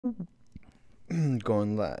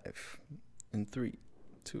Going live in 3,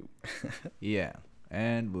 2. Yeah,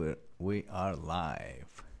 and we are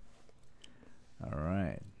live. All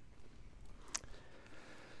right.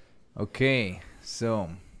 Okay, so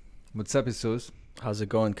what's up, Jesus? How's it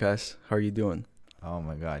going, Kes? How are you doing? Oh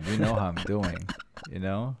my God, you know how I'm doing. You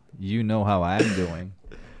know how I'm doing.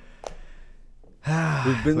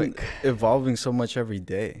 We've been evolving so much every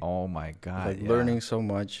day. Oh my God, learning so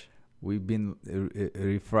much. We've been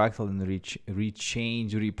refractal and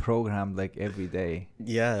rechange, reprogrammed like every day.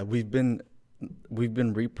 Yeah, we've been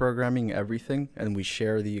reprogramming everything, and we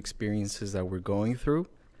share the experiences that we're going through,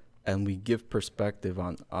 and we give perspective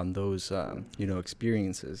on those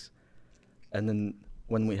experiences. And then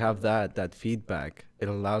when we have that feedback, it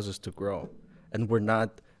allows us to grow, and we're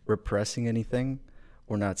not repressing anything.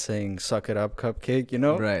 We're not saying "suck it up, cupcake,"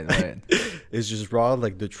 Right. It's just raw,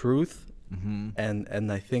 like the truth. Mm-hmm. And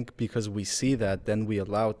I think because we see that, then we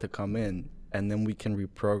allow it to come in, and then we can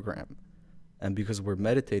reprogram. And because we're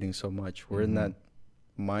meditating so much, we're in that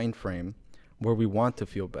mind frame where we want to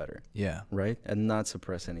feel better. Yeah. Right? And not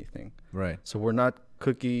suppress anything. Right. So we're not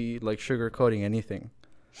sugarcoating anything.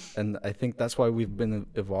 And I think that's why we've been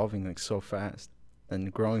evolving like so fast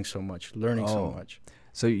and growing so much, learning so much.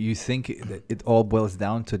 So you think that it all boils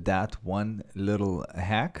down to that one little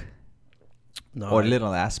hack? No, or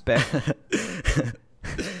little aspect?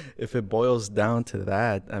 If it boils down to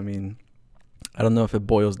that, I mean, I don't know if it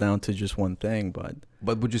boils down to just one thing, but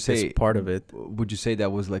would you say it's part of it? Would you say that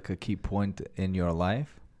was like a key point in your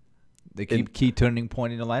life? The key turning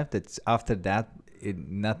point in your life? That's after that,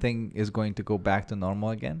 nothing is going to go back to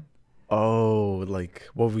normal again? Oh, like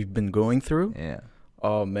what we've been going through? Yeah.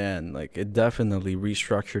 Oh, man, like it definitely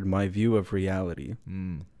restructured my view of reality.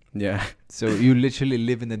 Yeah. So you literally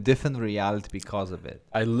live in a different reality because of it.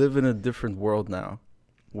 I live in a different world now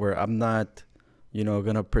where I'm not,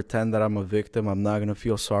 going to pretend that I'm a victim. I'm not going to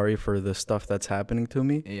feel sorry for the stuff that's happening to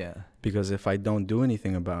me. Yeah. Because if I don't do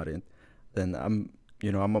anything about it, then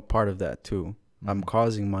I'm a part of that too. I'm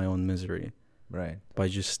causing my own misery. Right. By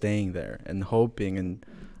just staying there and hoping. And,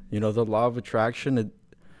 the law of attraction,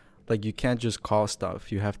 you can't just call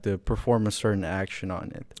stuff. You have to perform a certain action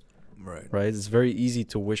on it. Right. It's very easy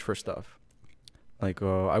to wish for stuff. Like,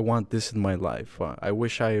 I want this in my life. I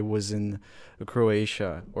wish I was in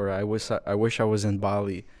Croatia, or I wish I was in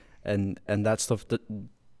Bali, and that stuff that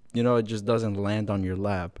it just doesn't land on your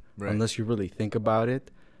lap unless you really think about it.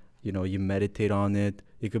 You meditate on it.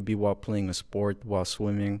 It could be while playing a sport, while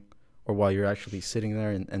swimming, or while you're actually sitting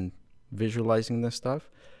there and visualizing this stuff.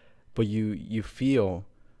 But you feel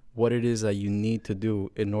what it is that you need to do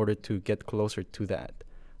in order to get closer to that.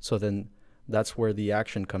 So then that's where the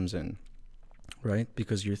action comes in, right?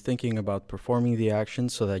 Because you're thinking about performing the action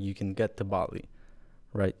so that you can get to Bali,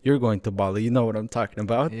 right? You're going to Bali. You know what I'm talking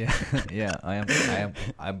about. Yeah, yeah, I am.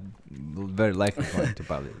 I'm very likely going to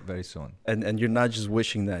Bali very soon. And you're not just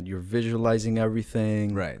wishing that. You're visualizing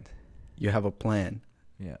everything. Right. You have a plan.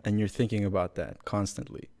 Yeah. And you're thinking about that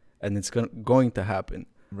constantly. And it's going to happen.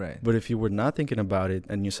 Right. But if you were not thinking about it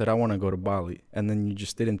and you said, I want to go to Bali, and then you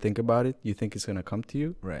just didn't think about it, you think it's going to come to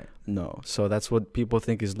you? Right. No. So that's what people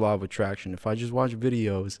think is law of attraction. If I just watch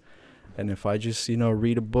videos and if I just,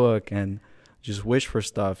 read a book and just wish for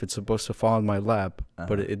stuff, it's supposed to fall in my lap.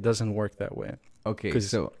 But it doesn't work that way. Okay.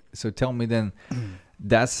 So tell me then,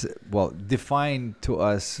 define to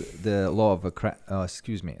us the law of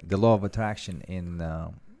the law of attraction in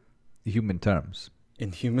human terms.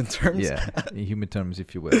 In human terms? Yeah, in human terms,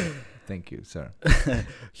 if you will. Thank you, sir.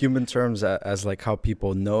 Human terms as like how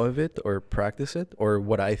people know of it or practice it, or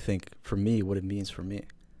what I think for me, what it means for me.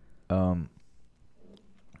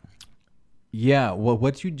 Yeah, well,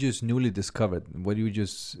 what you just newly discovered, what you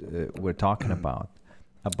just were talking about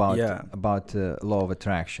law of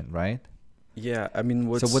attraction, right? Yeah, I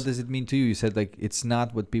mean, so what does it mean to you? You said like it's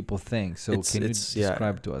not what people think. So can you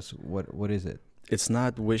describe to us what is it? It's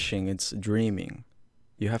not wishing, it's dreaming.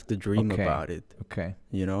 You have to dream about it. Okay.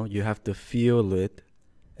 You have to feel it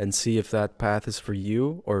and see if that path is for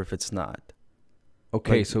you or if it's not.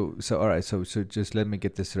 Okay, so all right, so just let me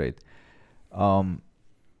get this right.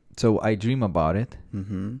 So I dream about it,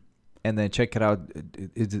 and then check it out.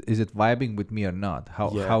 Is it vibing with me or not?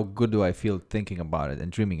 How good do I feel thinking about it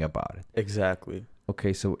and dreaming about it? Exactly.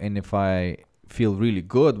 Okay, so and if I feel really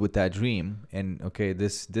good with that dream, and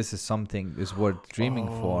this is something is worth dreaming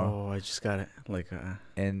for. Oh, I just got it like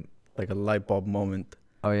a light bulb moment.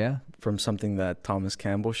 Oh yeah, from something that Thomas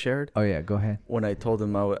Campbell shared. Oh yeah, go ahead. When I told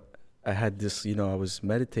him I had this, I was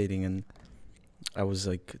meditating and I was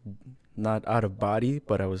like not out of body,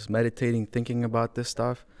 but I was meditating, thinking about this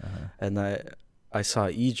stuff, and I saw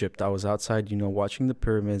Egypt. I was outside, watching the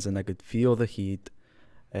pyramids, and I could feel the heat,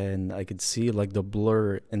 and I could see like the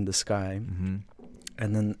blur in the sky. Mm-hmm.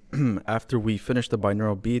 And then after we finished the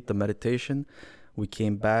binaural beat, the meditation, we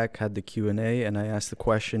came back, had the Q&A, and I asked the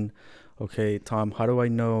question, okay, Tom, how do I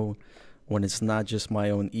know when it's not just my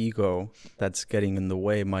own ego that's getting in the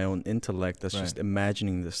way, my own intellect that's just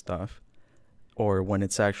imagining this stuff, or when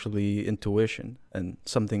it's actually intuition and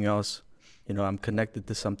something else, I'm connected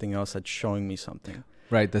to something else that's showing me something.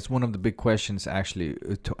 Right. That's one of the big questions actually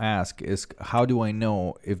to ask is, how do I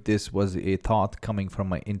know if this was a thought coming from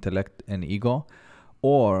my intellect and ego,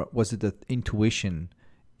 or was it the intuition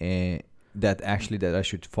that I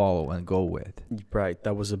should follow and go with? Right.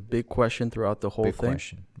 That was a big question throughout the whole thing.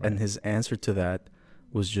 Question, right. And his answer to that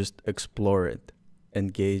was just explore it,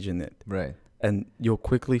 engage in it. Right. And you'll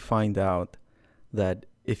quickly find out that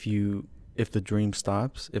if the dream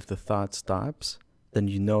stops, if the thought stops, then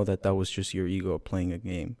you know that was just your ego playing a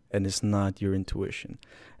game, and it's not your intuition.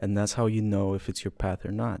 And that's how you know if it's your path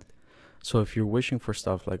or not. So if you're wishing for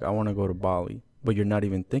stuff like, I want to go to Bali, but you're not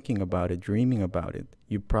even thinking about it, dreaming about it,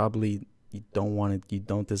 you don't want it, you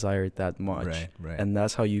don't desire it that much. Right. And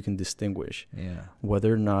that's how you can distinguish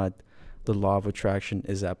whether or not the law of attraction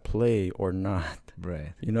is at play or not.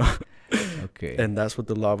 Right. Okay. And that's what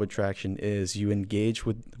the law of attraction is. You engage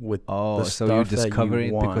with the stuff so you discover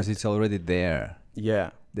it because it's already there. Yeah.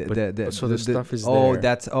 The stuff is there.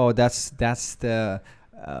 That's the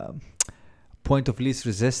point of least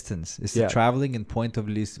resistance. It's the traveling in point of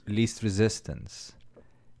least resistance.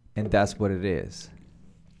 And that's what it is.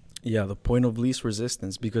 Yeah, the point of least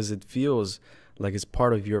resistance, because it feels like it's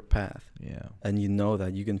part of your path. Yeah. And you know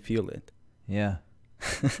that you can feel it. Yeah.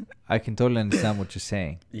 I can totally understand what you're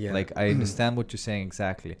saying. Yeah. Like, I understand what you're saying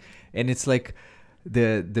exactly. And it's like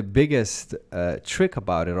the biggest trick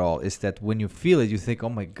about it all is that when you feel it, you think, oh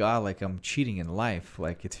my God, like I'm cheating in life.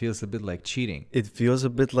 Like, it feels a bit like cheating. It feels a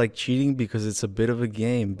bit like cheating because it's a bit of a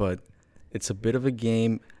game, but it's a bit of a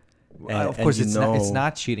game. Of course, it's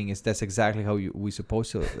not cheating. That's exactly how we're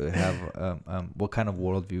supposed to have, what kind of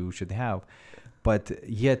worldview we should have. But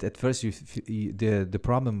yet, at first, the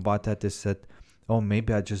problem about that is that, oh,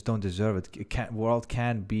 maybe I just don't deserve it. World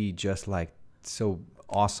can't be just like so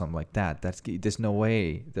awesome like that. There's no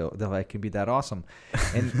way that I can be that awesome.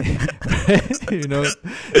 And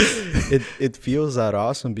it feels that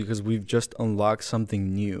awesome because we've just unlocked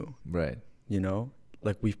something new. Right.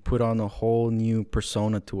 Like we've put on a whole new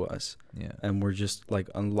persona to us. Yeah. And we're just like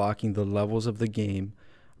unlocking the levels of the game,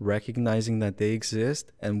 recognizing that they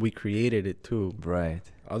exist, and we created it too. Right.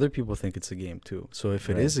 Other people think it's a game too. So if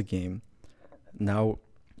it is a game, now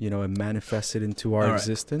it manifested into our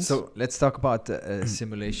existence. So let's talk about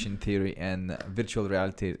simulation theory and virtual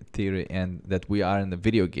reality theory, and that we are in the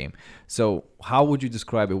video game. So how would you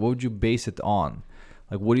describe it? What would you base it on?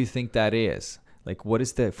 Like, what do you think that is? Like, what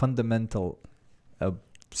is the fundamental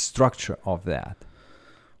structure of that?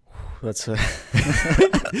 That's a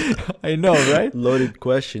I know, right? Loaded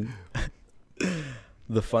question.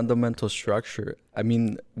 The fundamental structure. I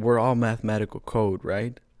mean, we're all mathematical code,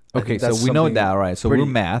 right? Okay, so we know that, right? So we're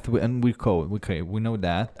math and we code. Okay, we know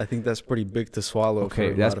that. I think that's pretty big to swallow.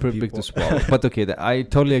 Okay, that's pretty big to swallow. But okay, I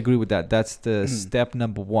totally agree with that. That's the step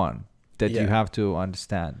number one that you have to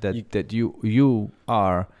understand. That you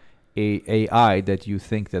are a AI that you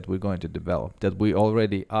think that we're going to develop. That we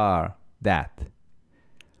already are that.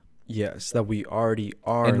 Yes, that we already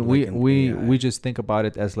are. And we just think about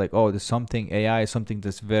it as like, oh, there's something AI, something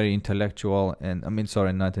that's very intellectual, and I mean,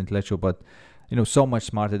 sorry, not intellectual, but so much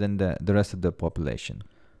smarter than the rest of the population.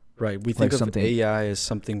 Right. We think of AI as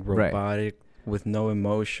something robotic with no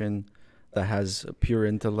emotion, that has a pure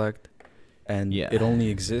intellect, and it only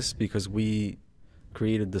exists because we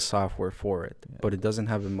created the software for it, but it doesn't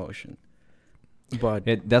have emotion. But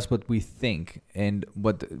that's what we think. And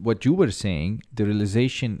what you were saying, the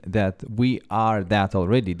realization that we are that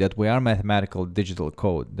already, that we are mathematical digital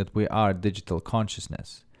code, that we are digital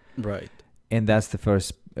consciousness. Right. And that's the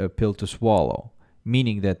first pill to swallow,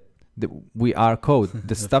 meaning that we are code.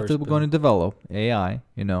 The stuff that we're going to develop, AI,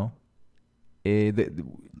 we're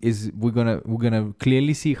gonna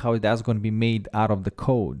clearly see how that's going to be made out of the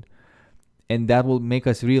code, and that will make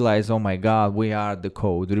us realize, oh my God, we are the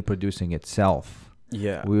code reproducing itself.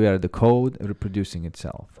 Yeah, we are the code reproducing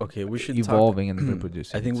itself. Okay, we should evolving and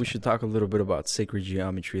reproducing. I think we should talk a little bit about sacred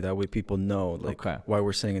geometry. That way, people know why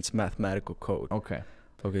we're saying it's mathematical code. Okay.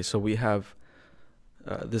 So we have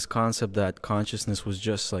this concept that consciousness was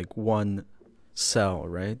just like one cell,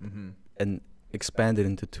 right? And expanded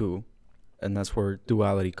into two, and that's where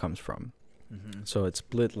duality comes from. So it's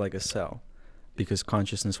split like a cell because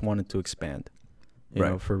consciousness wanted to expand. you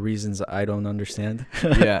know, for reasons I don't understand.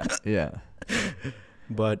 Yeah.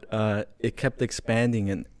 But it kept expanding,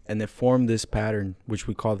 and it formed this pattern, which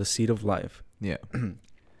we call the seed of life. Yeah.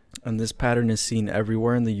 And this pattern is seen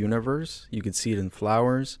everywhere in the universe. You could see it in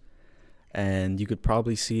flowers, and you could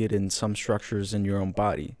probably see it in some structures in your own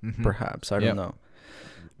body, perhaps. I don't know.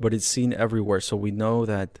 But it's seen everywhere. So we know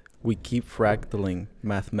that we keep fractaling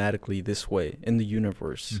mathematically this way in the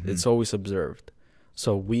universe. It's always observed.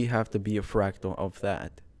 So we have to be a fractal of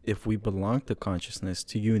that. If we belong to consciousness,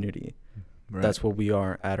 to unity, that's what we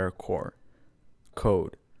are at our core.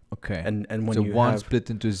 Code. Okay. And when so you one have split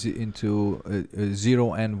into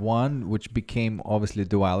 0 and 1, which became obviously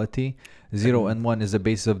duality. 0 and 1 is the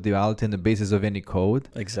basis of duality and the basis of any code.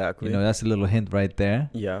 Exactly. You know, that's a little hint right there.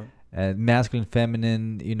 Yeah. Masculine,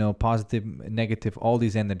 feminine, you know, positive, negative, all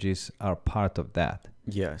these energies are part of that.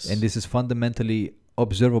 Yes. And this is fundamentally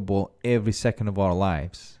observable every second of our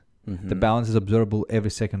lives. The balance is observable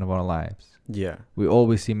every second of our lives. Yeah. We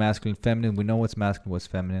always see masculine, feminine. We know what's masculine, what's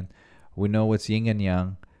feminine. We know what's yin and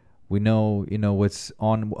yang. We know, you know, what's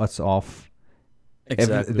on, what's off.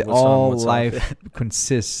 Exactly. All life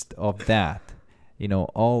consists of that. You know,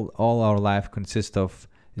 all our life consists of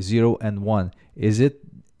 0 and 1. Is it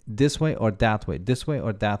this way or that way? This way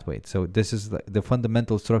or that way? So this is the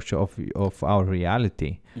fundamental structure of our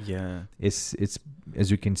reality. Yeah. It's as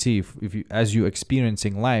you can see, if you as you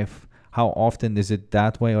experiencing life, how often is it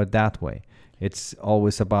that way or that way? It's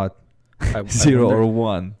always about 0 or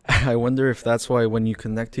 1. I wonder if that's why when you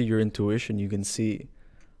connect to your intuition, you can see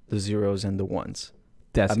the zeros and the ones.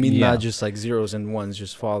 That's, I mean, not just like zeros and ones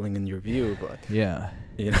just falling in your view, but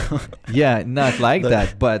you know, not like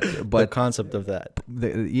that, but the concept of that.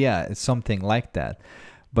 It's something like that.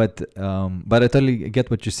 But I totally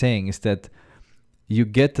get what you're saying. Is that you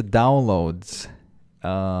get the downloads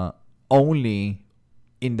only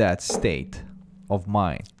in that state of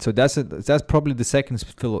mind. So that's probably the second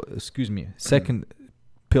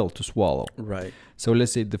pill to swallow. Right. So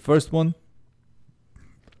let's say the first one.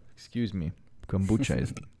 Excuse me, kombucha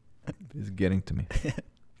is getting to me.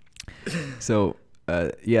 So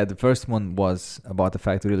the first one was about the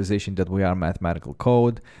fact of realization that we are mathematical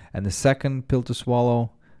code, and the second pill to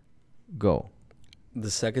swallow. Go.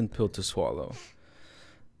 The second pill to swallow.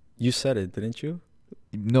 You said it, didn't you?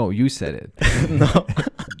 No, you said it. No.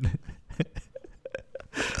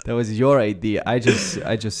 That was your idea. I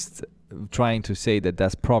just trying to say that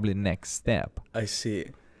that's probably next step. I see.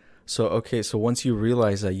 So once you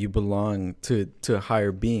realize that you belong to a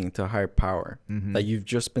higher being, to a higher power, that you've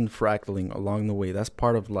just been fractaling along the way, that's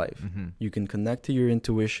part of life. You can connect to your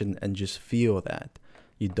intuition and just feel that.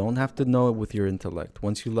 You don't have to know it with your intellect.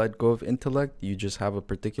 Once you let go of intellect, you just have a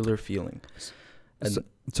particular feeling. And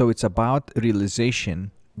so it's about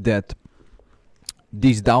realization that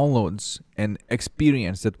these downloads and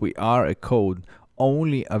experience that we are a code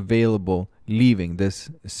only available leaving this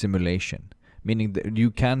simulation, meaning that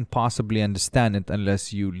you can't possibly understand it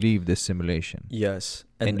unless you leave this simulation. Yes.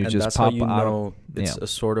 And you and just that's pop how you out know it's a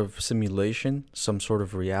sort of simulation, some sort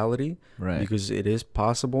of reality. Right. Because it is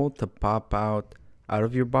possible to pop out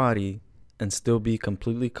of your body and still be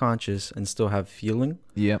completely conscious and still have feeling.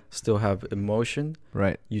 Yep. Still have emotion.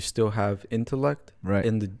 Right. You still have intellect. Right.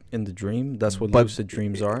 In the dream. That's what lucid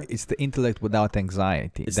dreams are. It's the intellect without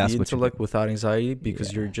anxiety. It's That's the what intellect without anxiety,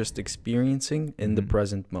 because you're just experiencing in the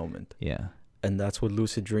present moment. Yeah. And that's what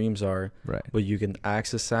lucid dreams are. Right. But you can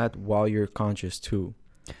access that while you're conscious too.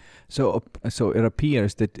 So it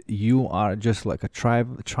appears that you are just like a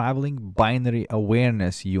traveling binary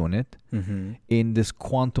awareness unit in this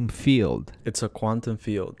quantum field. It's a quantum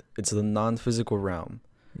field. It's the non-physical realm.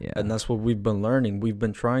 Yeah. And that's what we've been learning. We've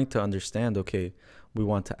been trying to understand, okay, we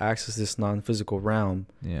want to access this non-physical realm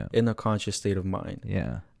in a conscious state of mind.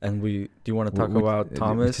 Yeah. And do you want to talk about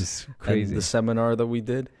Thomas is crazy. and the seminar that we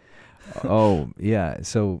did? Oh, yeah.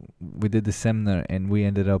 So we did the seminar and we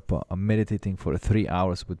ended up meditating for 3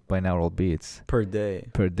 hours with binaural beats. Per day.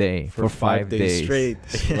 For 5 days. Straight.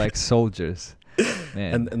 Like soldiers.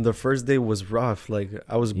 Man. And the first day was rough. Like,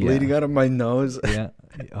 I was bleeding out of my nose. Yeah.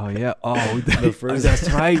 Oh, yeah. Oh, the first that's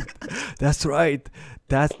right. That's right.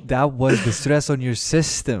 That was the stress on your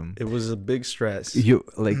system. It was a big stress.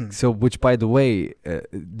 Which, by the way,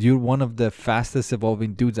 you're one of the fastest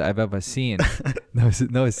evolving dudes I've ever seen.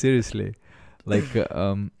 No, seriously. Like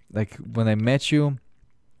when I met you,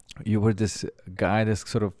 you were this guy that's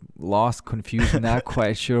sort of lost, confused, not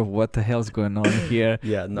quite sure what the hell's going on here.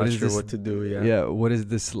 Yeah, not sure what to do. Yeah. Yeah, what is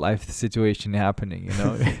this life situation happening, you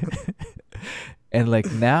know? And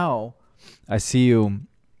like now, I see you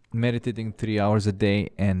meditating 3 hours a day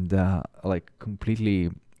and like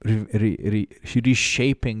completely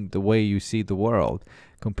reshaping the way you see the world,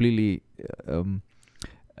 completely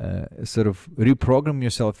sort of reprogram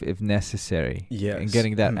yourself if necessary. Yes. And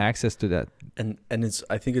getting that access to that. And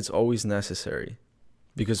I think it's always necessary,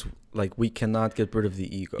 because like we cannot get rid of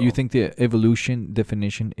the ego. You think the evolution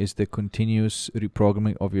definition is the continuous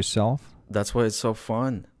reprogramming of yourself? That's why it's so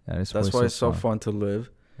fun. That's why it's so fun to live.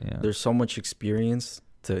 Yeah. There's so much experience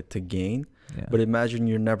to gain. Yeah. But imagine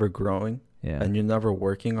you're never growing, and you're never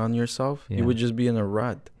working on yourself. You would just be in a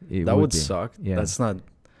rut. That would suck. Yeah. That's not,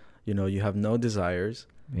 you have no desires.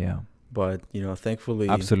 Yeah. But, thankfully.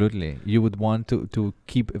 Absolutely. You would want to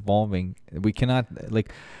keep evolving. We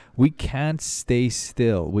can't stay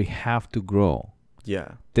still. We have to grow.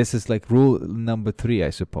 Yeah. This is like rule number 3, I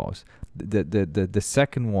suppose. The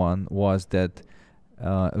second one was that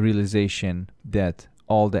realization that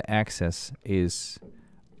all the access is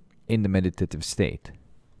in the meditative state.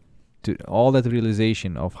 To all that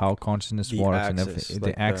realization of how consciousness works and everything,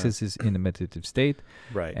 the access is in the meditative state.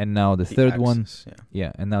 Right. And now the third one.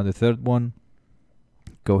 And now the third one.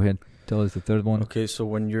 Go ahead. Tell us the third one. Okay, so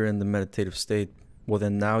when you're in the meditative state, well,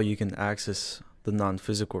 then now you can access the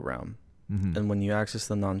non-physical realm. Mm-hmm. And when you access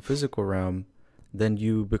the non-physical realm, then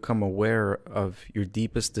you become aware of your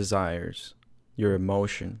deepest desires, your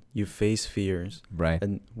emotion. You face fears. Right.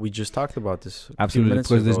 And we just talked about this. Absolutely,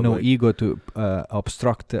 because there's no ego to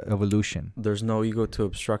obstruct the evolution. There's no ego to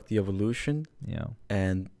obstruct the evolution. Yeah.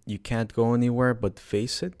 And you can't go anywhere but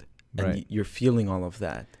face it. And you're feeling all of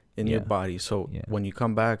that in your body. So when you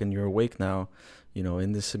come back and you're awake now,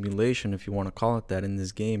 in this simulation, if you want to call it that, in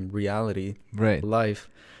this game, reality, life,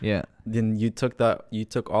 then you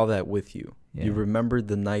took all that with you. You remembered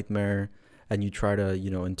the nightmare, and you try to,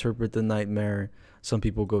 interpret the nightmare. Some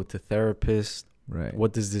people go to therapists. Right.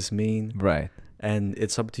 What does this mean? Right. And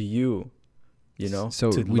it's up to you,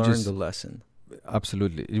 so to learn the lesson.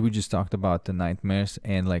 Absolutely. We just talked about the nightmares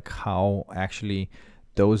and like how actually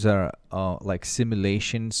those are like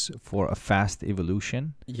simulations for a fast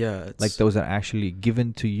evolution. Yeah. Like those are actually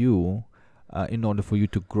given to you in order for you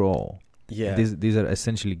to grow. Yeah. These are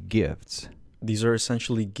essentially gifts. These are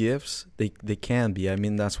essentially gifts. They can be. I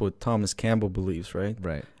mean, that's what Thomas Campbell believes, right?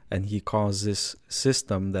 Right. And he calls this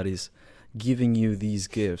system that is giving you these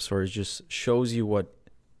gifts, or it just shows you what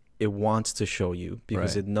it wants to show you,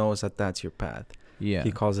 because it knows that that's your path. Yeah.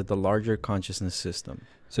 He calls it the larger consciousness system.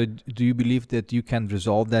 So do you believe that you can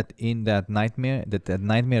resolve that in that nightmare, that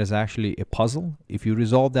nightmare is actually a puzzle? If you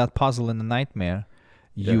resolve that puzzle in the nightmare,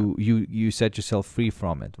 you set yourself free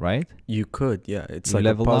from it, right? You could, yeah. It's like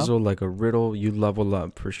a puzzle, like a riddle. You level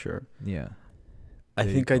up for sure. Yeah. I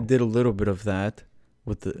think I did a little bit of that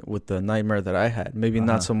with the nightmare that I had. Maybe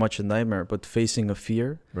not so much a nightmare, but facing a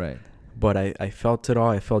fear. Right. But I felt it all.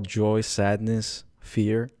 I felt joy, sadness,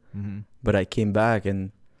 fear. Mm-hmm. But I came back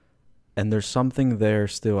and there's something there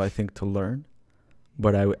still, I think, to learn.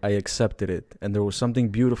 But I accepted it. And there was something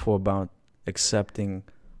beautiful about accepting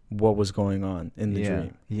what was going on in the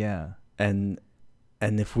dream. Yeah. And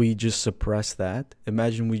if we just suppress that,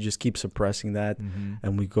 imagine we just keep suppressing that,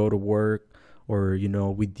 and we go to work, or,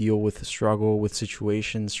 we deal with a struggle, with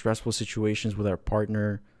situations, stressful situations with our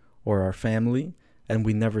partner or our family, and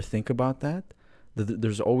we never think about that.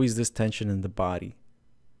 There's always this tension in the body.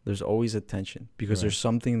 There's always a tension because there's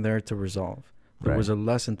something there to resolve. There was a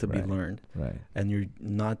lesson to be learned. Right. And you're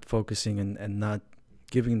not focusing and not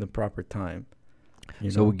giving the proper time.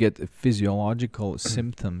 So we get physiological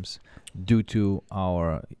symptoms due to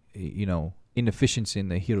our, inefficiency in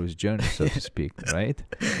the hero's journey, so to speak, right?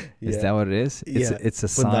 Is that what it is? It's a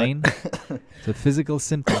sign. So physical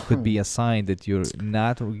symptom could be a sign that you're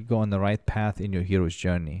not going the right path in your hero's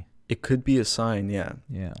journey. It could be a sign, yeah.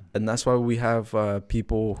 Yeah. And that's why we have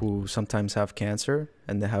people who sometimes have cancer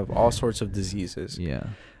and they have all sorts of diseases. Yeah.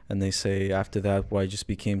 And they say after that, well, I just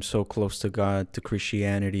became so close to God, to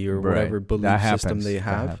Christianity, or whatever belief system they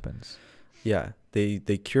have. That happens. Yeah. They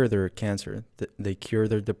cure their cancer. They cure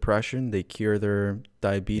their depression. They cure their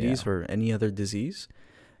diabetes or any other disease.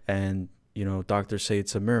 And, doctors say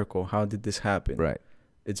it's a miracle. How did this happen? Right.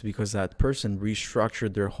 It's because that person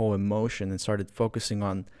restructured their whole emotion and started focusing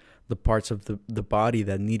on the parts of the body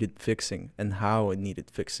that needed fixing and how it needed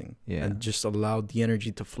fixing, and just allowed the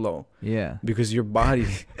energy to flow. Yeah. Because your body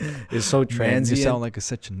is so transient. Man, you sound like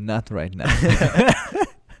such a nut right now.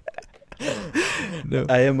 No.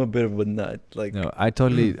 I am a bit of a nut. No,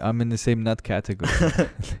 I'm in the same nut category.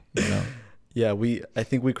 Yeah, I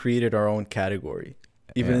think we created our own category.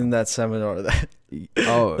 Even in that seminar that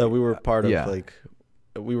we were part of,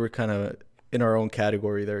 we were kind of in our own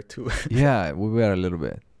category there too. Yeah, we were a little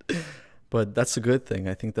bit. But that's a good thing.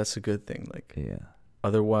 I think that's a good thing.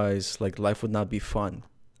 Otherwise, life would not be fun.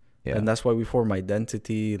 Yeah. And that's why we form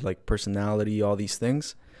identity, like personality, all these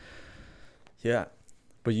things. Yeah.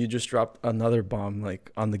 But you just dropped another bomb,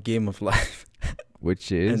 like on the game of life.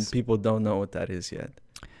 Which is? And people don't know what that is yet.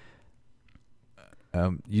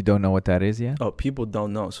 You don't know what that is yet? Oh, people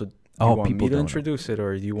don't know. So do you want me to introduce it,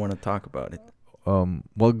 or do you want to talk about it?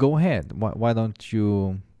 Well, go ahead. Why don't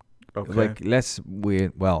you... Okay. Like,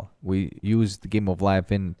 we use the game of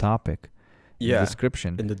life in the topic. In the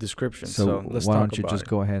description. In the description. So let's why talk don't you just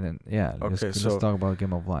go ahead and let's talk about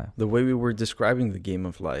Game of Life. The way we were describing the Game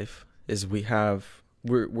of Life is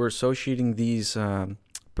we're associating these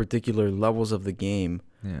particular levels of the game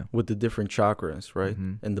with the different chakras, right?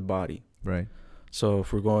 In the body. Right. So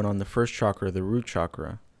if we're going on the first chakra, the root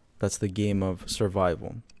chakra, that's the game of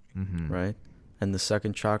survival, right? And the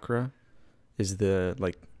second chakra is the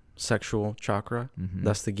sexual chakra.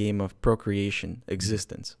 That's the game of procreation,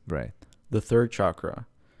 existence. Right. The third chakra,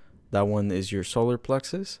 that one is your solar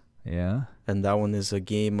plexus. Yeah. And that one is a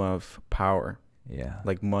game of power. Yeah.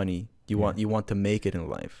 Like money. You want to make it in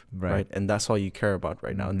life. Right. And that's all you care about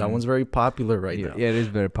right now. And that one's very popular right now. Yeah, it is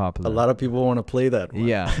very popular. A lot of people want to play that one.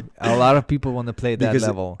 Yeah. A lot of people want to play that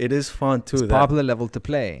level. It is fun too. It's a popular level to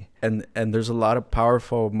play. And there's a lot of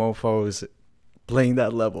powerful mofos playing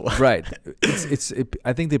that level. Right.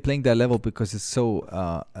 I think they're playing that level because it's so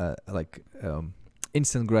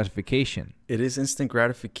instant gratification. It is instant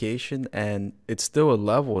gratification, and it's still a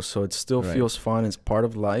level, so it still feels fun. It's part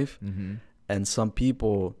of life. And some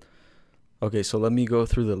people... Okay, so let me go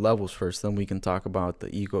through the levels first, then we can talk about the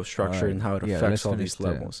ego structure and how it affects all these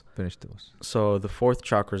levels. Finish those. So the fourth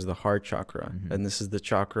chakra is the heart chakra, and this is the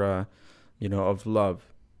chakra, of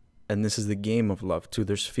love. And this is the game of love too.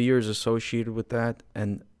 There's fears associated with that,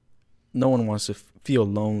 and no one wants to feel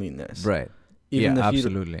loneliness. Right.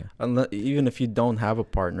 Absolutely. Even if you don't have a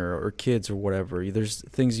partner or kids or whatever, there's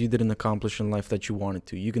things you didn't accomplish in life that you wanted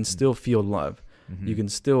to. You can still feel love. You can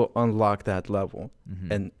still unlock that level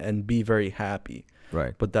and be very happy.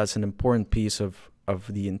 Right. But that's an important piece of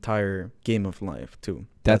the entire game of life too.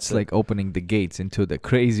 That's like opening the gates into the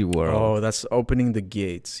crazy world. Oh, that's opening the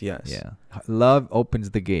gates. Yes. Yeah. Love opens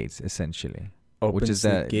the gates essentially. Which is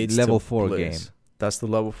that level 4 game. That's the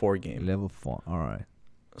level 4 game. Level 4. All right.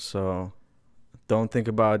 So don't think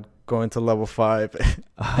about going to level 5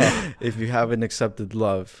 if you haven't accepted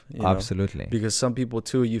love. Absolutely. Because some people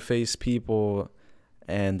too, you face people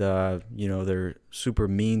and they're super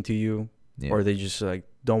mean to you, or they just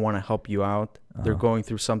don't want to help you out. They're going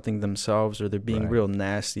through something themselves, or they're being real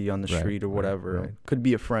nasty on the street or whatever. Right. Could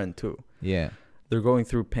be a friend too. Yeah. They're going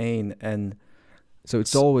through pain, and so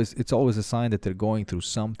it's always a sign that they're going through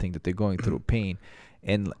something, that they're going through pain.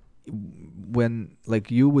 And when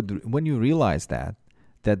you realize that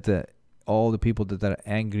all the people that are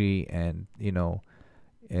angry and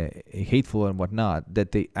hateful and whatnot,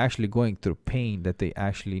 that they actually going through pain, that they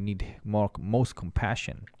actually need most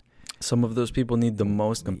compassion. Some of those people need the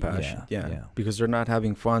most compassion. Yeah. Because they're not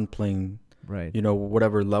having fun playing,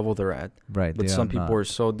 whatever level they're at. Right. But some people are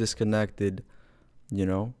so disconnected,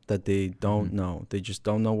 that they don't know. They just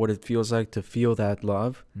don't know what it feels like to feel that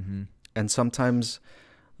love. And sometimes,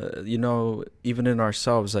 even in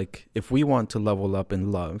ourselves, if we want to level up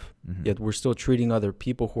in love, yet we're still treating other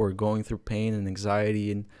people who are going through pain and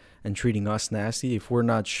anxiety and treating us nasty, if we're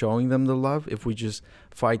not showing them the love, if we just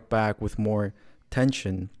fight back with more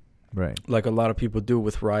tension, right, like a lot of people do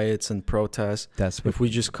with riots and protests, if we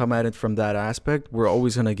just come at it from that aspect, we're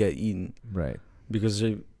always going to get eaten. Right. Because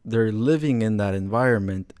they're living in that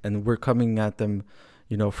environment, and we're coming at them,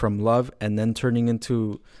 from love, and then turning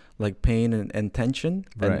into pain and tension.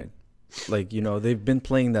 Right. And, they've been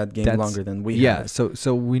playing that game longer than we have.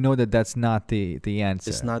 So we know that's not the answer.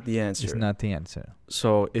 It's not the answer. It's not the answer.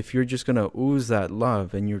 So if you're just going to ooze that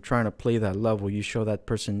love and you're trying to play that level, you show that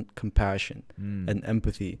person compassion and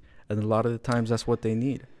empathy. And a lot of the times that's what they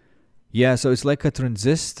need. Yeah, so it's like a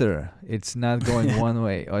transistor. It's not going one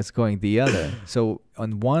way or it's going the other. So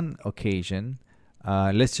on one occasion,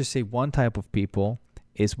 let's just say one type of people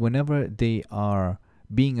is whenever they are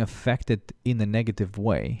being affected in a negative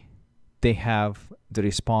way, they have the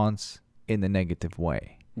response in the negative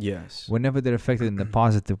way. Yes. Whenever they're affected in the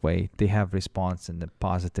positive way, they have response in the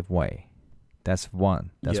positive way. That's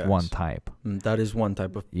one. That's one type. That is one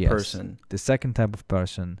type of person. The second type of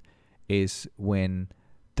person is when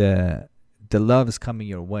the love is coming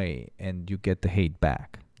your way and you get the hate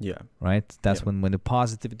back. Yeah. Right? That's when the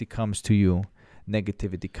positivity comes to you,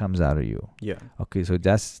 negativity comes out of you. Yeah. Okay, so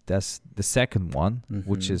that's the second one,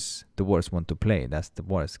 which is the worst one to play. That's the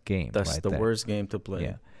worst game. That's the worst game to play.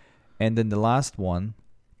 Yeah. And then the last one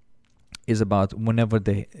is about whenever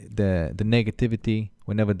the negativity,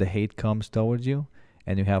 whenever the hate comes towards you,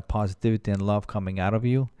 and you have positivity and love coming out of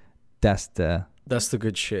you, that's the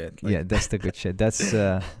good shit. Like, yeah, that's the good shit. That's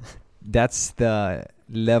the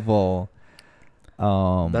level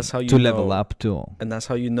that's how you to know, level up to. And that's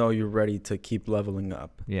how you know you're ready to keep leveling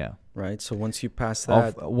up. Yeah. Right? So once you pass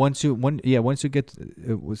that, once you get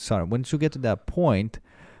to that point,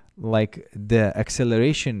 like the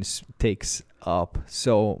acceleration takes up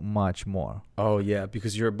so much more. Oh yeah,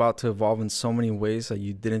 because you're about to evolve in so many ways that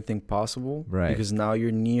you didn't think possible. Right. Because now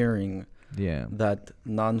you're nearing that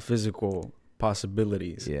non-physical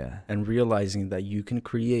possibilities. Yeah. And realizing that you can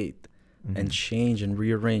create and change and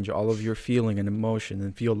rearrange all of your feeling and emotion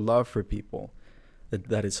and feel love for people.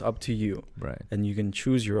 That it's up to you. Right. And you can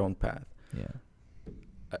choose your own path. Yeah.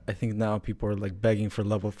 I think now people are like begging for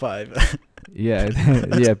level 5. Yeah.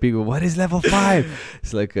 Yeah. People, what is level 5?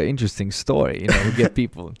 It's like an interesting story, we get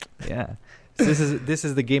people. Yeah. So this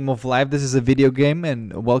is the game of life. This is a video game,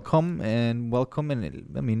 and welcome, and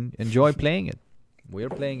I mean, enjoy playing it. We're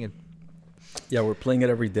playing it. Yeah, we're playing it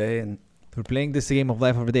every day, and we're playing this game of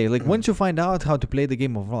life every day. Like once you find out how to play the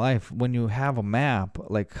game of life, when you have a map,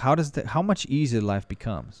 like how much easier life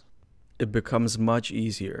becomes? It becomes much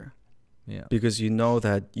easier. Yeah. Because you know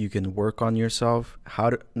that you can work on yourself.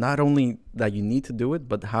 Not only that you need to do it,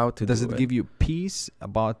 but how to do it. Does it give you peace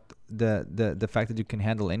about the fact that you can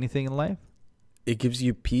handle anything in life? It gives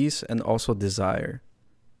you peace and also desire.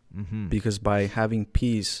 Because by having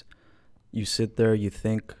peace, you sit there, you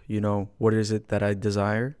think, what is it that I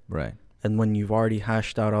desire? Right. And when you've already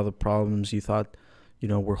hashed out all the problems you thought,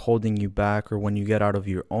 were holding you back, or when you get out of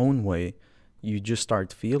your own way, you just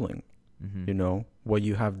start feeling, what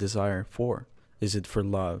you have desire for. Is it for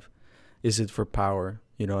love? Is it for power?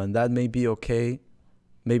 And that may be okay.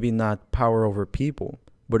 Maybe not power over people,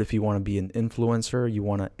 but if you want to be an influencer, you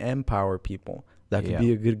want to empower people. That could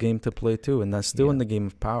be a good game to play too. And that's still in the game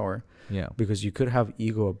of power. Yeah. Because you could have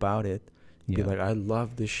ego about it. And be like, I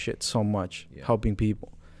love this shit so much, helping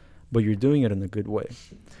people. But you're doing it in a good way.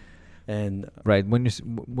 And right. When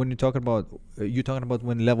you talk about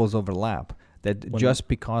when levels overlap, that just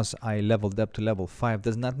because I leveled up to level 5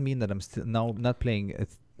 does not mean that I'm still now not playing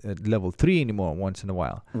at level 3 anymore once in a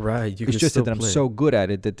while. Right. It's just that I'm so good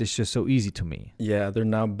at it that it's just so easy to me. Yeah, they're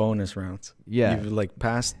now bonus rounds. Yeah. You've like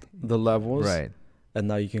passed the levels. Right. And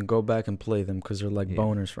now you can go back and play them because they're like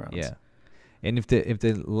bonus rounds. Yeah. And if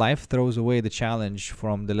the life throws away the challenge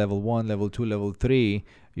from the level 1, level 2, level 3,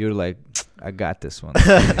 you're like, I got this one.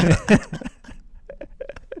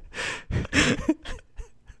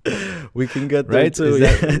 We can get there too.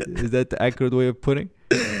 Is that the accurate way of putting?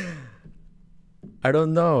 I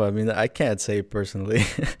don't know. I mean, I can't say personally.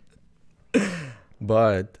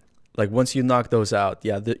 But like once you knock those out,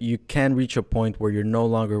 you can reach a point where you're no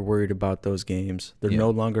longer worried about those games. They're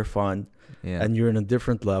no longer fun. Yeah. And you're in a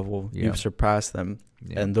different level. You've surpassed them.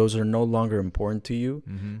 Yeah. And those are no longer important to you.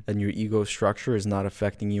 And your ego structure is not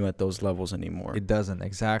affecting you at those levels anymore. It doesn't.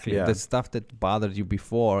 Exactly. Yeah. The stuff that bothered you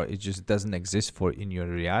before, it just doesn't exist in your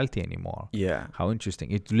reality anymore. Yeah. How interesting.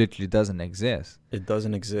 It literally doesn't exist. It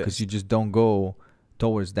doesn't exist. Because you just don't go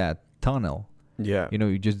towards that tunnel. Yeah.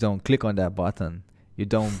 You just don't click on that button. You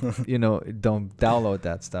don't, don't download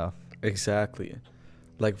that stuff. Exactly.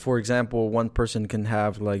 Like, for example, one person can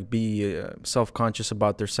be self-conscious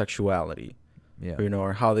about their sexuality,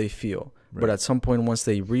 or how they feel. Right. But at some point, once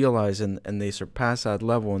they realize and they surpass that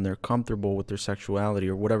level and they're comfortable with their sexuality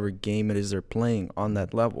or whatever game it is they're playing on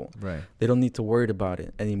that level, they don't need to worry about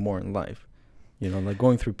it anymore in life. Like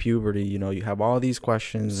going through puberty, you have all these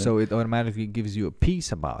questions. So it automatically gives you a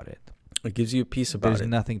peace about it. It gives you a peace about it. There's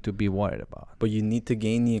nothing to be worried about. But you need to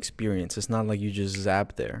gain the experience. It's not like you just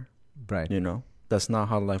zap there. Right. That's not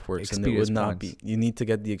how life works. Experience and it would not be. You need to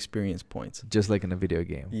get the experience points. Just like in a video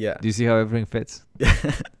game. Yeah. Do you see how everything fits?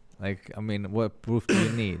 Like, I mean, what proof do you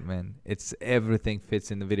need, man? Everything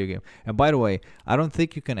fits in the video game. And by the way, I don't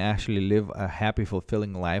think you can actually live a happy,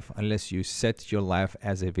 fulfilling life unless you set your life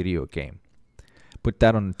as a video game. Put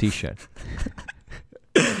that on a t-shirt.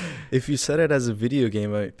 If you set it as a video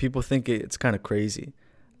game, people think it's kind of crazy.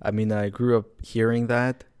 I mean, I grew up hearing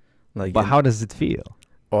that. But how does it feel?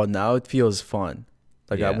 Oh, now it feels fun.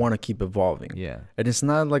 Like, I want to keep evolving. Yeah. And it's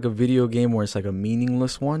not like a video game where it's like a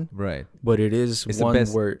meaningless one. Right. But it's one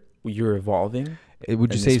where you're evolving.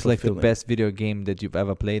 Would you say it's like the best video game that you've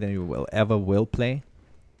ever played and you will play?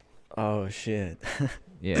 Oh, shit.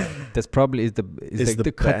 Yeah. That's probably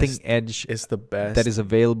the cutting edge. It's the best. That is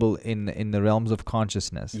available in the realms of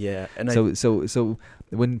consciousness. Yeah. And so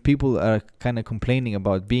when people are kind of complaining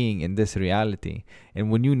about being in this reality,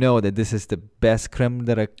 and when you know that this is the best creme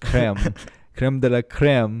de la creme, creme de la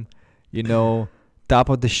creme, top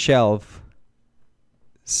of the shelf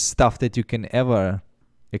stuff that you can ever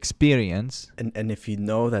experience. And if you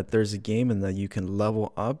know that there's a game and that you can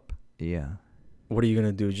level up, what are you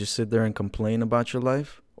gonna do? Just sit there and complain about your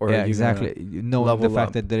life? Or exactly. Knowing the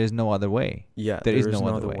fact that there is no other way. There is no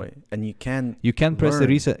other way. And you can press the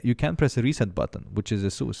reset. You can press the reset button, which is a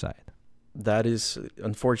suicide. That is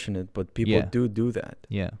unfortunate, but people do that.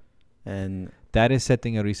 Yeah. And that is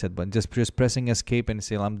setting a reset button. Just pressing escape and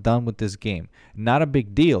say, I'm done with this game. Not a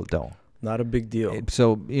big deal, though. Not a big deal.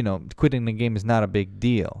 So, quitting the game is not a big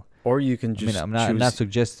deal. Or you can just I'm not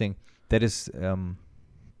suggesting that is...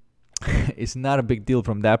 it's not a big deal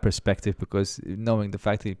from that perspective, because knowing the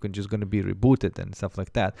fact that you're just going to be rebooted and stuff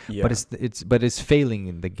like that. Yeah. But it's failing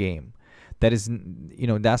in the game. That is,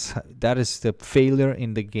 that is the failure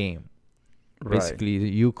in the game. Right. Basically,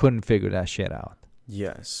 you couldn't figure that shit out.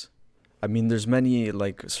 Yes. I mean, there's many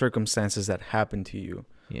circumstances that happen to you,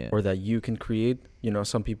 or that you can create.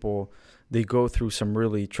 Some people, they go through some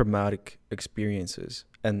really traumatic experiences,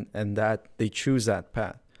 and that they choose that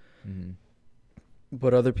path. Mm-hmm.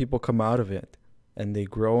 But other people come out of it and they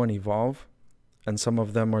grow and evolve, and some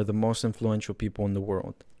of them are the most influential people in the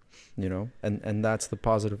world, and that's the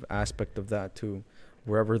positive aspect of that too.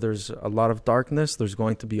 Wherever there's a lot of darkness, there's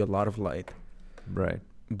going to be a lot of light. Right.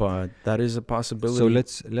 But that is a possibility. So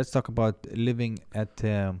let's talk about living at...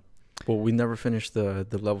 Well, we never finished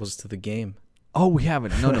the levels to the game. Oh, we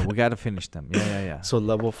haven't. No, we got to finish them. Yeah. So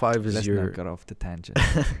level 5 is let's not get off the tangent.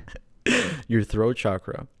 Your throat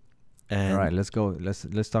chakra. And all right, let's go.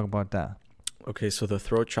 Let's talk about that. Okay, so the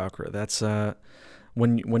throat chakra, that's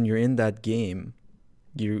when you're in that game,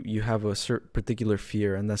 you have a certain particular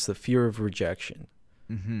fear, and that's the fear of rejection,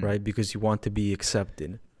 right? Because you want to be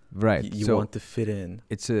accepted, right? You want to fit in.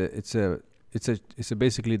 It's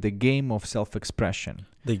basically the game of self-expression.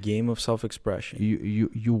 The game of self-expression.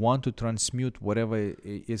 You want to transmute whatever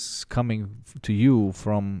is coming to you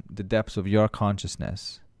from the depths of your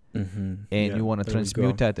consciousness. And you want to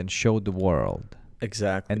transmute that and show the world.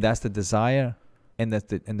 Exactly. And that's the desire, and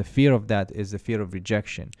the fear of that is the fear of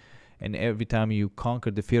rejection. And every time you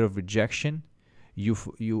conquer the fear of rejection,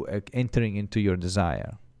 you are entering into your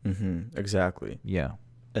desire. Exactly. Yeah.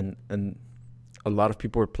 And a lot of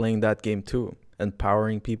people are playing that game too,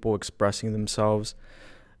 empowering people, expressing themselves.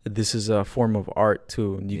 This is a form of art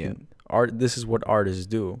too. This is what artists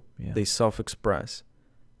do. Yeah. They self-express.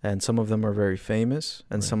 And some of them are very famous,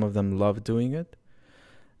 and some of them love doing it.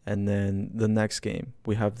 And then the next game,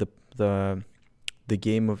 we have the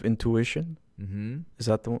game of intuition. Is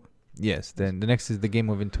that the one? Yes. Then the next is the game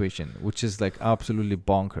of intuition, which is absolutely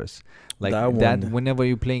bonkers. That whenever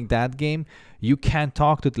you're playing that game, you can't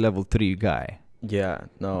talk to the level 3 guy. Yeah.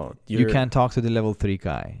 No. You can't talk to the level 3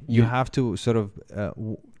 guy. You have to sort of...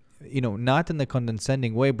 not in the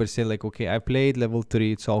condescending way, but say okay, I played level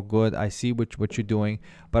 3, it's all good, I see what you're doing,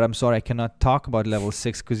 but I'm sorry, I cannot talk about level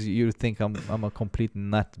 6 because you think I'm a complete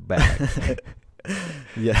nutbag.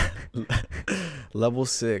 Yeah. Level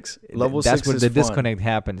 6. That's where the disconnect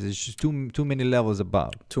happens. It's just too many levels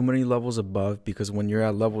above. Too many levels above, because when you're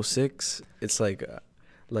at level 6, it's like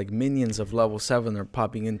minions of level 7 are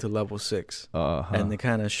popping into level 6, and they're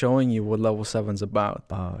kind of showing you what level 7's about.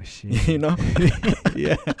 Oh shit.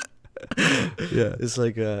 Yeah. Yeah, it's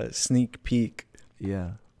like a sneak peek.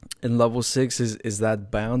 Yeah. And level 6 is that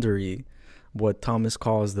boundary, what Thomas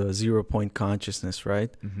calls the 0-point consciousness,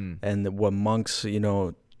 right? And what monks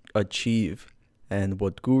achieve, and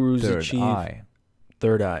what gurus achieve.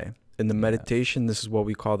 Third eye. In the meditation, this is what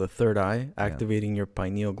we call the third eye, activating your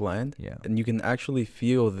pineal gland. Yeah. And you can actually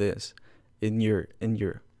feel this in your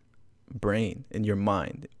brain, in your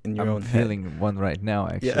mind, in your own head. I'm feeling one right now,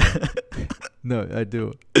 actually. Yeah. No, I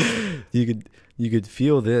do. You could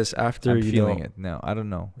feel this after I'm feeling it now. I don't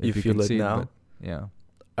know if you feel it now. Yeah.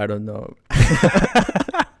 I don't know.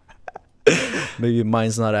 Maybe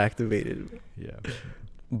mine's not activated. Yeah.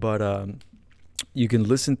 But you can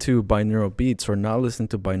listen to binaural beats or not listen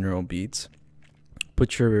to binaural beats.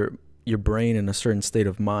 Put your brain in a certain state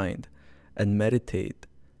of mind and meditate,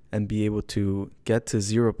 and be able to get to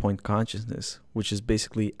 0-point consciousness, which is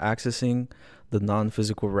basically accessing the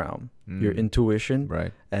non-physical realm, your intuition,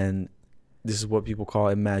 right? And this is what people call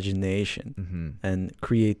imagination and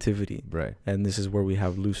creativity, right? And this is where we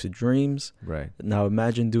have lucid dreams, right? Now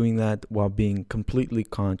imagine doing that while being completely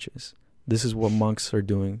conscious. This is what monks are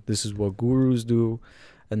doing. This is what gurus do,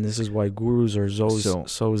 and this is why gurus are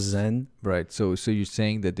so zen. Right. So you're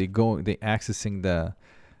saying that they accessing the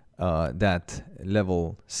that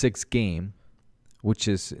level 6 game, which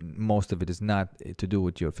is most of it is not to do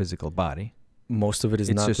with your physical body. Most of it is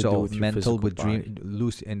not to do with your physical body. Dream,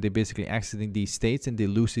 lucid, and they basically accessing these states, and they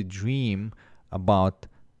lucid dream about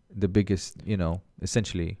the biggest,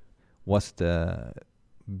 essentially, what's the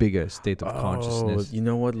bigger state of consciousness. You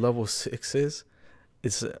know what level 6 is?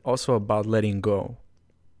 It's also about letting go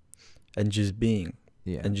and just being.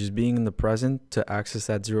 Yeah. And just being in the present to access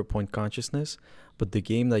that 0-point consciousness. But the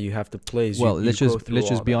game that you have to play is let's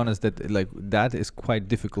just be honest that like that is quite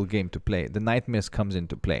difficult game to play. The nightmares comes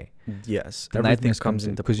into play. Yes, the nightmares comes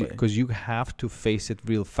into play because you have to face it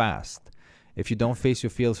real fast. If you don't face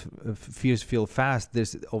your fears feel fast,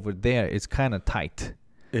 there's over there. It's kind of tight.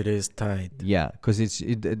 It is tight. Yeah, because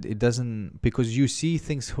it doesn't, because you see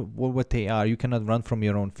things what they are. You cannot run from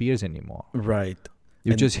your own fears anymore. Right.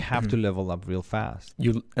 You just have to level up real fast.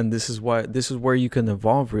 And this is where you can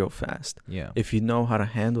evolve real fast. Yeah. If you know how to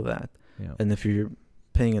handle that. Yeah. And if you're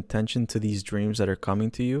paying attention to these dreams that are coming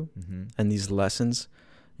to you and these lessons,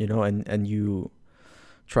 you know, and you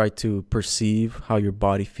try to perceive how your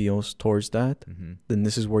body feels towards that, then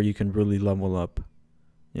this is where you can really level up,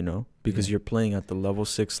 you know, because you're playing at the level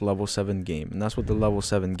 6, level 7 game. And that's what the level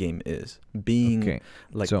 7 game is. Being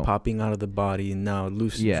popping out of the body and now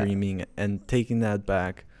lucid dreaming and taking that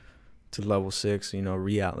back to level 6, you know,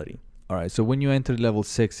 reality. All right. So when you enter level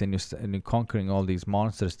 6 and you're conquering all these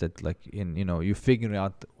monsters that you figure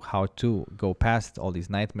out how to go past all these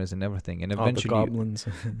nightmares and everything. And eventually, all the goblins.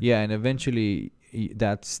 and eventually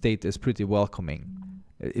that state is pretty welcoming.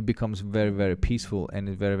 It becomes very, very peaceful and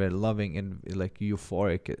very, very loving and like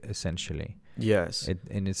euphoric, essentially. Yes.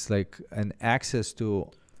 And it's like an access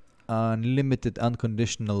to unlimited,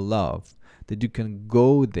 unconditional love that you can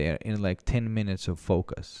go there in like 10 minutes of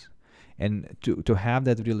focus. And to have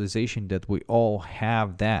that realization that we all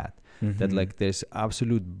have that, that like there's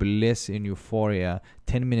absolute bliss in euphoria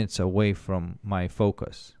 10 minutes away from my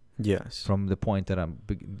focus. Yes. From the point that I'm,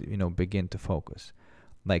 begin to focus.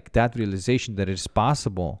 Like that realization that it's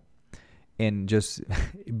possible and just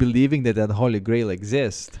believing that holy grail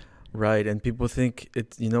exists. Right. And people think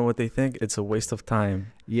you know what they think? It's a waste of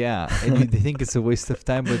time. Yeah. And they think it's a waste of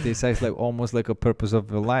time, but it's like almost like a purpose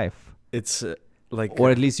of your life. It's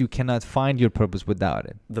or at least you cannot find your purpose without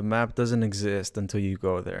it. The map doesn't exist until you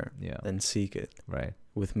go there and seek it. Right.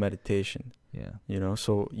 With meditation. Yeah. You know,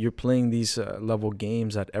 so you're playing these level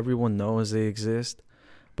games that everyone knows they exist.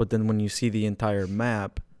 But then when you see the entire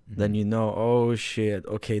map, then you know, oh shit,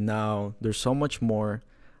 okay, now there's so much more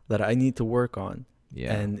that I need to work on.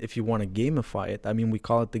 Yeah. And if you want to gamify it, I mean, we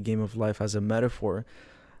call it the game of life as a metaphor.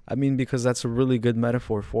 I mean, because that's a really good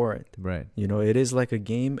metaphor for it. Right. You know, it is like a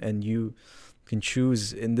game and you can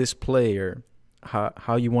choose in this player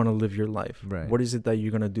how you want to live your life. Right. What is it that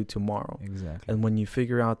you're going to do tomorrow? Exactly. And when you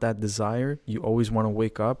figure out that desire, you always want to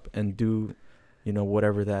wake up and do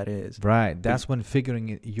whatever that is. Right. That's when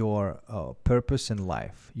figuring your purpose in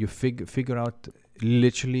life. You figure out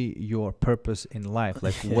literally your purpose in life.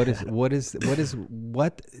 Like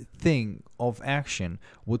what thing of action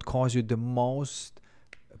would cause you the most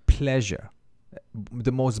pleasure,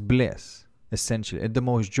 the most bliss, essentially, and the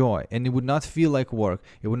most joy. And it would not feel like work.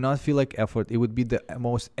 It would not feel like effort. It would be the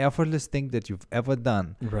most effortless thing that you've ever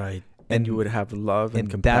done. Right. And you would have love and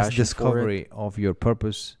compassion. That's discovery of your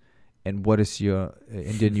purpose. And what is your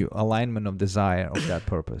and then your alignment of desire of that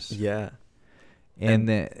purpose. Yeah.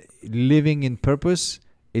 And living in purpose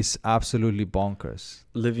is absolutely bonkers.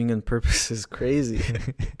 Living in purpose is crazy.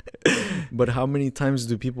 But how many times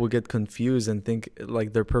do people get confused and think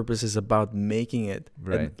like their purpose is about making it?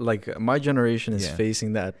 Right. And, like my generation is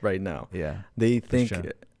facing that right now. Yeah. They think, sure.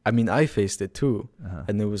 I mean, I faced it too.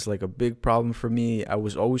 And it was like a big problem for me. I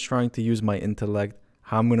was always trying to use my intellect.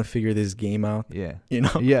 How I'm going to figure this game out. Yeah. You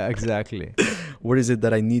know? Yeah, exactly. What is it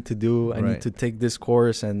that I need to do? I need to take this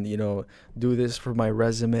course and, do this for my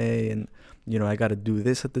resume. And, I got to do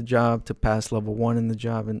this at the job to pass level 1 in the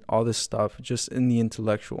job and all this stuff just in the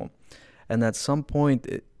intellectual. And at some point,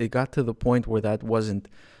 it got to the point where that wasn't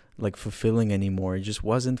like fulfilling anymore. It just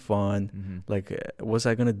wasn't fun. Like, was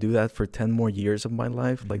I going to do that for 10 more years of my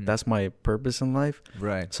life? Like, that's my purpose in life.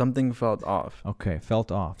 Right. Something felt off. Okay.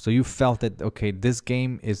 Felt off. So you felt that, okay, this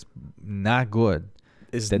game is not good.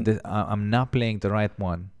 I'm not playing the right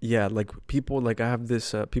one. Yeah. Like people, I have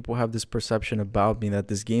this, people have this perception about me that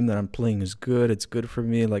this game that I'm playing is good. It's good for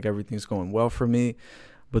me. Like everything's going well for me.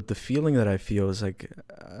 But the feeling that I feel is like,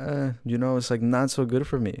 it's like not so good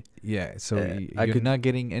for me. Yeah, so you're not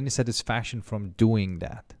getting any satisfaction from doing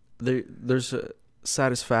that. There's a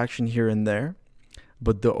satisfaction here and there,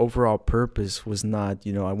 but the overall purpose was not,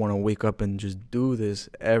 I want to wake up and just do this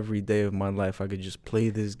every day of my life. I could just play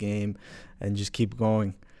this game and just keep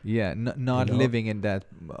going. Yeah, not living in that,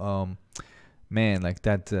 like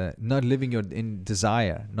that, not living your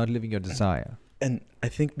desire. And I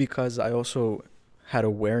think because I also had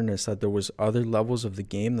awareness that there was other levels of the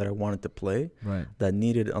game that I wanted to play that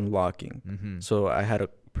needed unlocking. So I had a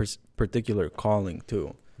particular calling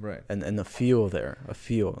too, and a feel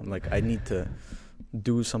like I need to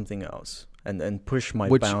do something else and push my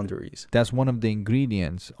boundaries. That's one of the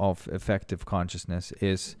ingredients of effective consciousness,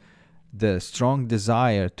 is the strong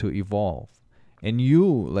desire to evolve. And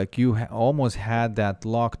you almost had that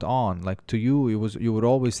locked on. Like, to you, you would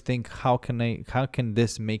always think, how can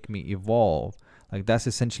this make me evolve? Like, that's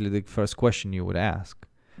essentially the first question you would ask.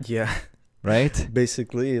 Yeah. Right?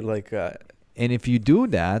 Basically, like... and if you do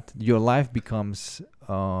that, your life becomes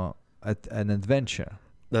an adventure.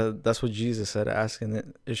 That's what Jesus said, ask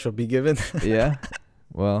and it shall be given. Yeah.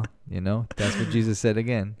 Well, that's what Jesus said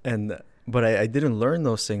again. But I didn't learn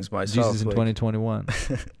those things myself. Jesus in 2021.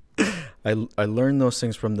 I learned those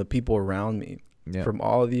things from the people around me, from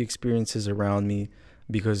all the experiences around me,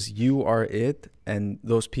 because you are it and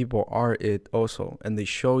those people are it also. And they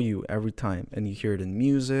show you every time, and you hear it in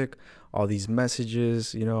music, all these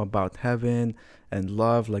messages, about heaven and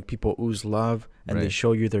love, like people ooze love, and they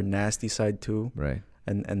show you their nasty side too. Right.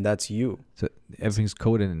 And that's you. So everything's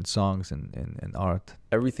coded in songs and art.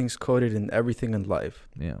 Everything's coded in everything in life.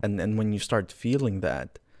 Yeah. And when you start feeling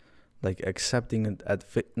that, like accepting it at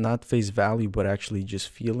not face value, but actually just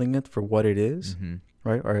feeling it for what it is,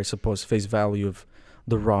 right? Or I suppose face value of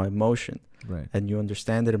the raw emotion. Right. And you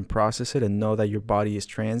understand it and process it and know that your body is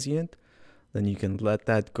transient, then you can let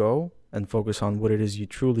that go and focus on what it is you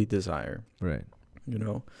truly desire. Right.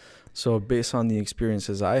 So based on the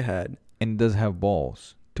experiences I had. And it does have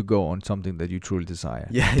balls to go on something that you truly desire.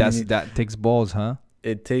 Yeah. That takes balls, huh?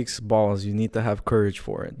 It takes balls. You need to have courage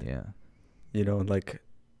for it. Yeah. Like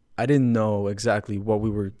I didn't know exactly what we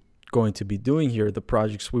were going to be doing here, the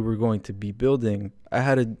projects we were going to be building. I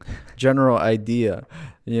had a general idea,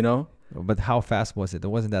 But how fast was it? It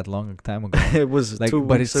wasn't that long a time ago. It was like 2 weeks ago.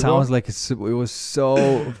 But it sounds like it was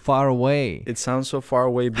so far away. It sounds so far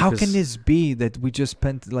away. Because how can this be that we just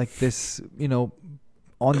spent like this,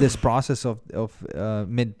 on this process of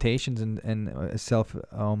meditations and self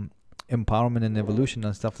empowerment and evolution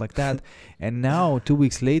and stuff like that, and now 2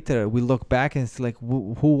 weeks later we look back and it's like,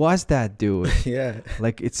 who was that dude? Yeah.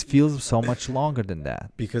 Like, it feels so much longer than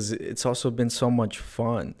that, because it's also been so much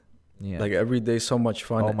fun. Yeah. Like every day so much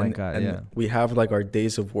fun. Oh my God. And we have like our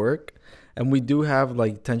days of work, and we do have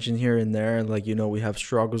like tension here and there, like we have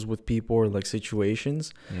struggles with people or like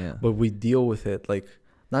situations. Yeah. But we deal with it, like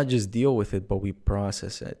not just deal with it, but we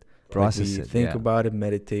process it. We think about it,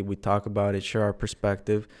 meditate, we talk about it, share our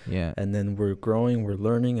perspective. Yeah. And then we're growing, we're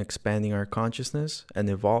learning, expanding our consciousness and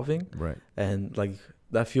evolving. Right. And like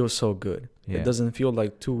that feels so good. Yeah. It doesn't feel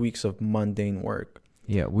like 2 weeks of mundane work.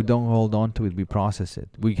 Yeah, we don't hold on to it, we process it.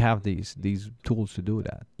 We have these tools to do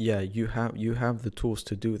that. Yeah, you have the tools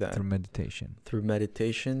to do that. Through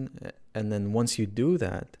meditation. And then once you do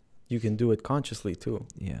that, you can do it consciously too.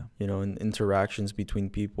 Yeah. In interactions between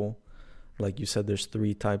people. Like you said, there's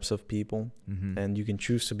 3 types of people, and you can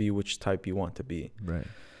choose to be which type you want to be. Right.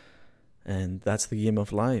 And that's the game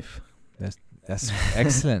of life. That's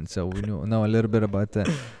excellent. So we know a little bit about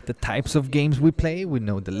the types of games we play. We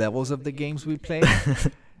know the levels of the games we play.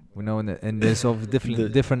 We know, and there's of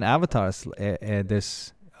different avatars.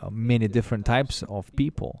 There's many different types of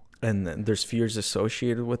people. And there's fears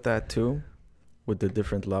associated with that too. With the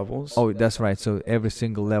different levels. Oh, that's right. So every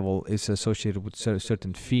single level is associated with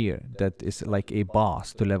certain fear that is like a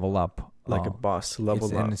boss to level up. Like a boss to level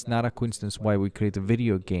up. And it's not a coincidence why we create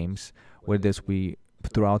video games where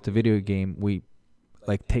throughout the video game we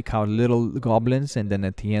like take out little goblins and then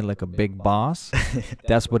at the end like a big boss.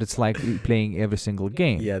 That's what it's like playing every single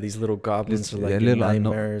game. Yeah, these little goblins are like little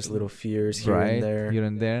nightmares, little fears here and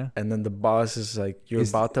there. And then the boss is like you're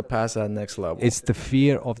about to pass that next level. It's the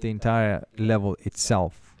fear of the entire level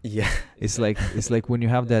itself. Yeah. It's like when you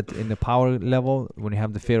have that in the power level, when you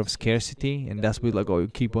have the fear of scarcity, and that's what you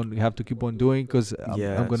have to keep on doing because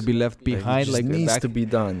I'm going to be left behind. It needs to be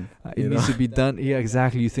done. It needs to be done. Yeah,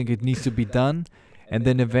 exactly. You think it needs to be done. And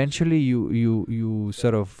then eventually you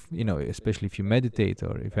sort of, especially if you meditate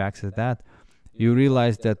or if you access that, you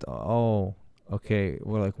realize that, oh, okay,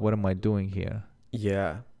 well, like, what am I doing here?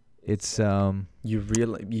 Yeah. It's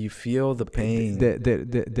you feel the pain.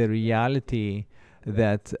 The reality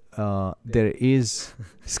that there is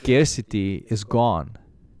scarcity is gone.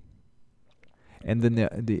 And then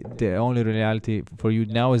the only reality for you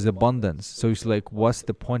now is abundance. So it's like, what's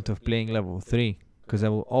the point of playing level 3? Because I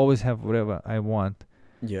will always have whatever I want.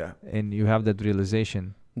 Yeah. And you have that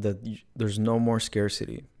realization. that there's no more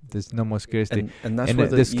scarcity. There's no more scarcity, and that's where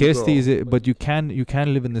the scarcity is. But you can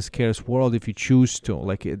live in the scarce world if you choose to.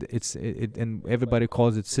 Like it's and everybody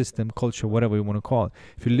calls it system, culture, whatever you want to call it.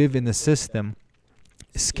 If you live in the system,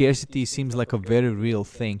 scarcity seems like a very real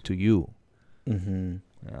thing to you. Mm-hmm.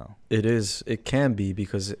 Yeah, it is. It can be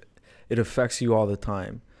because it affects you all the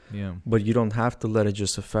time. Yeah, but you don't have to let it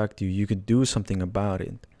just affect you. You could do something about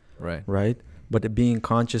it. Right. But being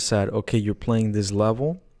conscious that, okay, you're playing this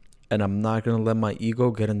level, and I'm not going to let my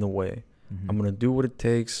ego get in the way. Mm-hmm. I'm going to do what it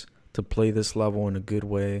takes to play this level in a good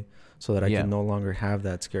way so that I can no longer have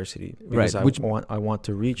that scarcity. Because I want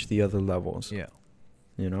to reach the other levels. Yeah.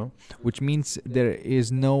 You know? Which means there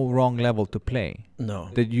is no wrong level to play. No.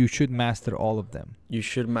 That you should master all of them. You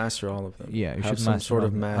should master all of them. Yeah, you have should some master sort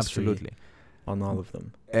of mastery. Absolutely. On all of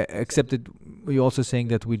them. Except that we're also saying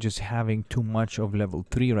that we're just having too much of level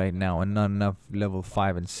 3 right now and not enough level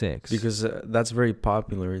 5 and 6. Because that's very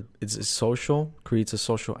popular. It's social, creates a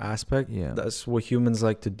social aspect. Yeah. That's what humans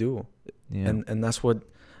like to do. Yeah. And that's what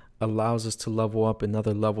allows us to level up in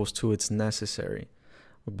other levels too. It's necessary.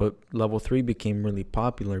 But level 3 became really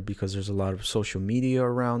popular because there's a lot of social media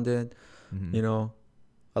around it. Mm-hmm. You know,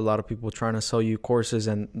 a lot of people trying to sell you courses,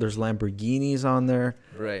 and there's Lamborghinis on there.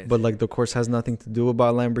 Right. But like the course has nothing to do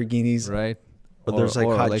about Lamborghinis. Right. But there's like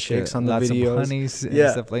hot chicks on the videos. Lots of honeys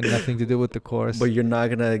and stuff like nothing to do with the course. But you're not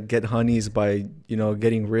gonna get honeys by,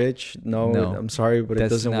 getting rich. No, I'm sorry, but it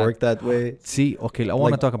doesn't work that way. See, okay, I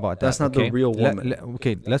want to talk about that. That's not the real woman.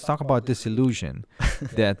 Okay, let's talk about this illusion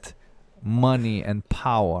that money and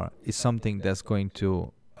power is something that's going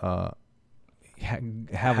to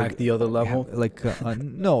have the other level.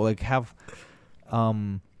 Have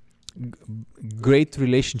great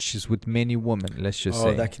relationships with many women. Let's just say.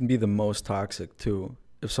 Oh, that can be the most toxic too.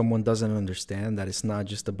 If someone doesn't understand that it's not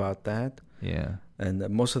just about that. Yeah. And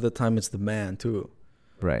most of the time it's the man too.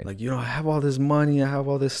 Right. Like, I have all this money, I have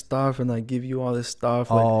all this stuff, and I give you all this stuff.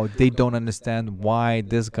 Oh, they don't understand why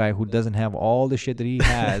this guy who doesn't have all the shit that he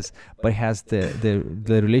has, but has the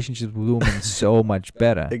relationship with women so much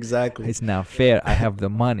better. Exactly. It's not fair. I have the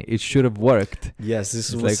money. It should have worked. Yes, this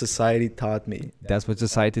is what society taught me. That's what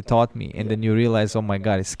society taught me. And then you realize, oh my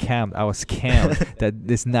God, it's scammed. I was scammed.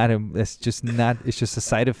 It's just a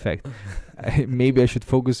side effect. Maybe I should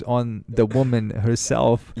focus on the woman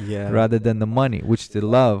herself rather than the money, which the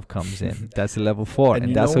love comes in. That's level 4,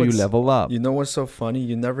 and that's how you level up. You know what's so funny?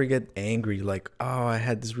 You never get angry like, oh, I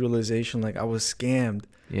had this realization, like I was scammed.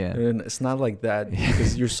 Yeah. And it's not like that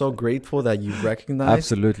because you're so grateful that you recognize.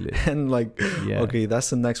 Absolutely. And like, okay, that's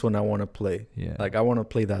the next one I want to play. Yeah. Like I want to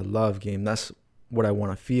play that love game. That's what I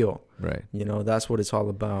want to feel. Right. That's what it's all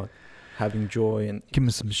about. Having joy and give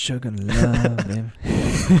me some sugar and love, man.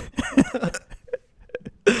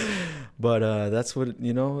 But that's what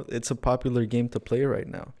it's a popular game to play right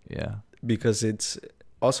now. Yeah. Because it's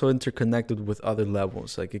also interconnected with other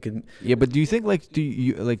levels. Like it can. Yeah, but do you think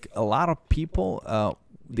a lot of people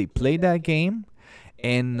they play that game,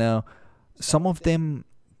 and some of them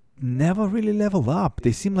never really level up.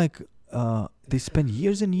 They seem like they spend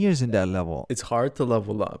years and years in that level. It's hard to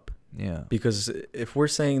level up. Yeah. Because if we're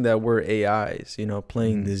saying that we're AIs,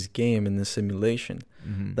 playing this game in this simulation,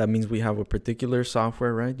 that means we have a particular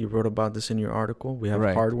software, right? You wrote about this in your article. We have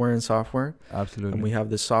hardware and software. Absolutely. And we have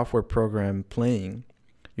the software program playing.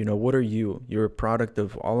 What are you? You're a product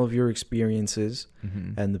of all of your experiences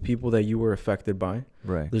and the people that you were affected by.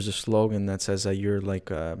 Right. There's a slogan that says that you're like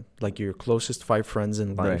your closest 5 friends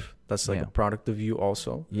in life. Right. That's like a product of you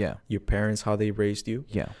also. Yeah. Your parents, how they raised you.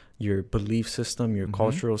 Yeah. Your belief system, your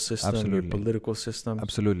cultural system, your political system.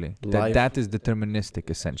 Absolutely. That is deterministic,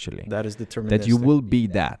 essentially. That is deterministic. That you will be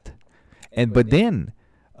that. But then,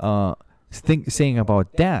 saying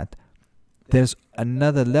about that, there's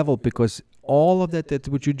another level, because all of that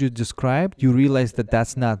what you just described, you realize that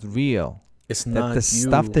that's not real. It's not the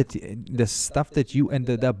stuff that you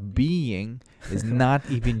ended up being is not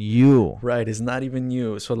even you. Right, it's not even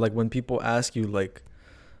you. So like when people ask you like,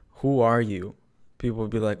 who are you? People will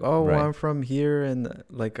be like, oh, well, I'm from here, and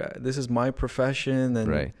like this is my profession,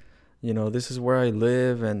 and this is where I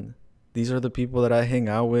live, and these are the people that I hang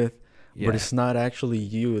out with. Yeah. But it's not actually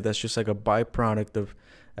you. That's just like a byproduct of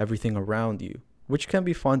everything around you, which can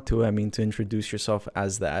be fun too. I mean, to introduce yourself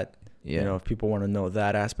as that. Yeah. If people want to know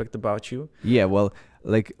that aspect about you. Yeah. Well,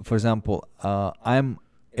 like for example, I'm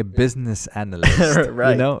a business analyst.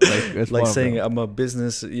 Right. Like saying I'm a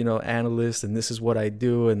business, analyst, and this is what I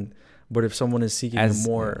do, but if someone is seeking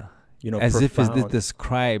more, as profound, if it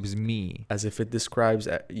describes me, as if it describes,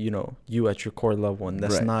 you at your core level, and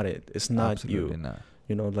that's not it. It's not. Absolutely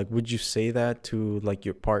you. Not. Like, would you say that to like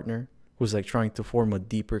your partner who's like trying to form a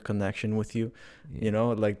deeper connection with you. You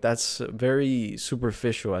know, like that's very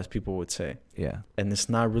superficial, as people would say. Yeah. And it's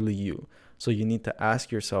not really you. So you need to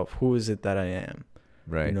ask yourself, who is it that I am?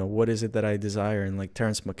 Right. You know, what is it that I desire? And like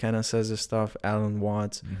Terrence McKenna says this stuff, Alan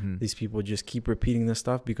Watts, these people just keep repeating this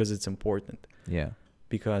stuff because it's important. Yeah.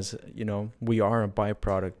 Because, you know, we are a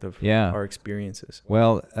byproduct of our experiences.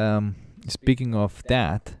 Well, speaking of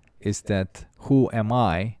that, is that who am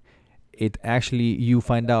I? It actually, you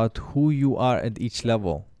find out who you are at each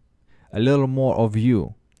level. A little more of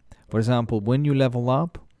you. For example, when you level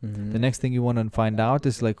up, the next thing you want to find out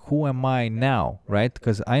is like, who am I now, right?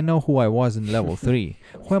 Because I know who I was in level 3.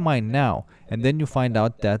 Who am I now? And then you find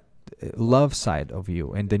out that love side of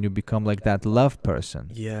you, and then you become like that love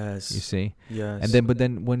person. Yes. You see? Yes. And then, but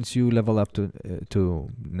then once you level up to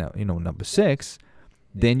you know, number 6,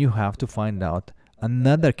 then you have to find out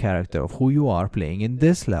another character of who you are playing in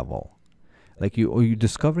this level. Like you're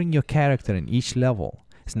discovering your character in each level.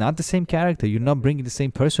 It's not the same character. You're not bringing the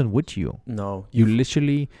same person with you. No. You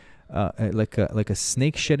literally, like a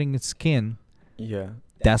snake shedding its skin. Yeah.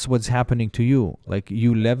 That's what's happening to you. Like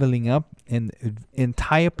you leveling up, and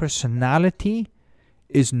entire personality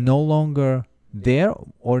is no longer there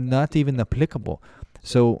or not even applicable.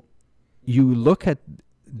 So you look at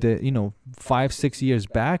the, you know, 5-6 years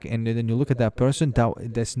back, and then you look at that person.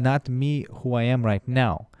 That's not me who I am right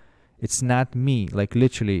now. It's not me. Like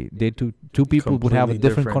literally, they two people would have a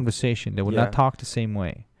different conversation. They would not talk the same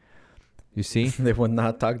way. You see? They would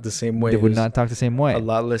not talk the same way. They would not talk the same way. A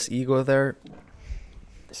lot less ego there.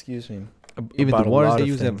 Excuse me. Even the words they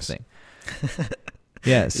use, everything.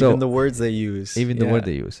 Yeah. So even the words they use. Even the word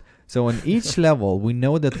they use. So on each level, we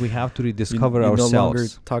know that we have to rediscover ourselves. You no longer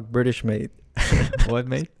talk British, mate. What,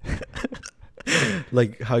 mate?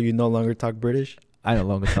 Like how you no longer talk British? I no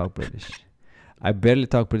longer talk British. I barely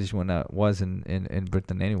talk British when I was in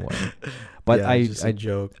Britain anyway. But I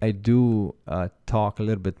do talk a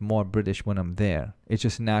little bit more British when I'm there. It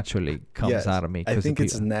just naturally comes out of me. I think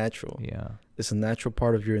it's natural. Yeah. It's a natural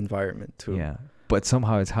part of your environment too. Yeah. But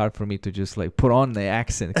somehow it's hard for me to just like put on the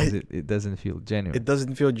accent because it doesn't feel genuine. It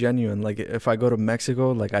doesn't feel genuine. Like if I go to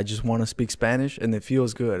Mexico, like I just want to speak Spanish and it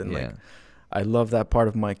feels good. And like I love that part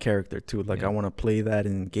of my character too. Like I want to play that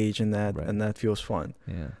and engage in that, and that feels fun.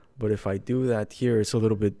 Yeah. But if I do that here, it's a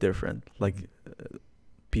little bit different. Like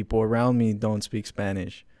people around me don't speak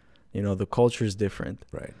Spanish. You know, the culture is different.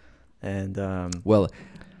 Right. And well,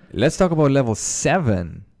 let's talk about level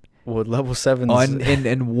 7. Well, level 7 is...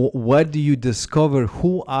 And what do you discover?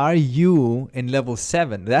 Who are you in level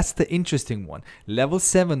 7? That's the interesting one. Level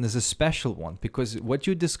 7 is a special one because what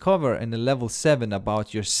you discover in the level 7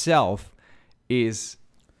 about yourself is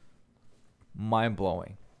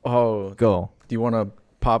mind-blowing. Oh. Go. Do you want to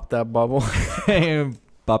pop that bubble?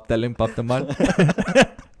 Pop the limb, pop the mud.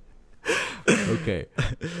 Okay.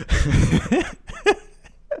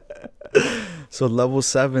 So level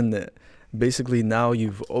 7, basically now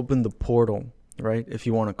you've opened the portal, right? If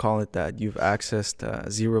you want to call it that. You've accessed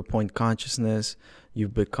 0-point consciousness.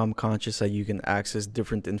 You've become conscious that you can access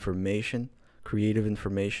different information, creative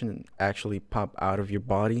information, and actually pop out of your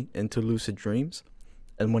body into lucid dreams.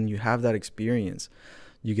 And when you have that experience,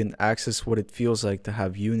 you can access what it feels like to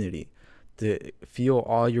have unity, to feel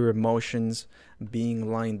all your emotions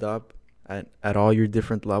being lined up at all your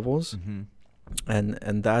different levels.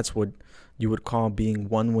 And that's what you would call being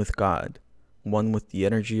one with God, one with the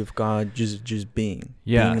energy of God, just being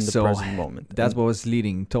in the present moment. That's what was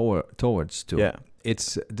leading towards to. Yeah.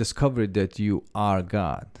 It's discovery that you are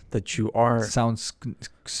God. That you are. Sounds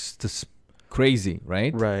crazy,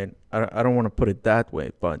 right? Right. I don't want to put it that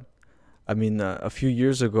way, but I mean, a few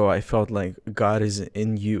years ago, I felt like God is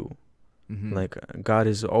in you. Like God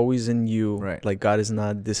is always in you. Right. Like God is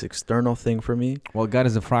not this external thing for me. Well, God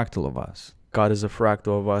is a fractal of us. God is a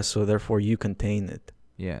fractal of us, so therefore you contain it.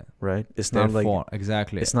 Yeah. Right? It's not like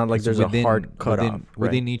exactly. It's not like there's a hard cutoff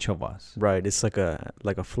within each of us. Right. It's like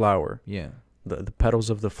a flower. Yeah. The petals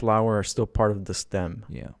of the flower are still part of the stem.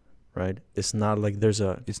 Yeah. Right? It's not like there's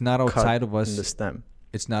a It's not outside of us in the stem.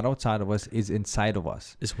 It's not outside of us, it's inside of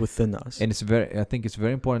us. It's within us. And I think it's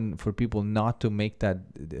very important for people not to make that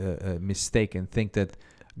mistake and think that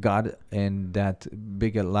God and that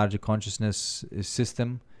bigger, larger consciousness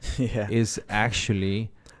system is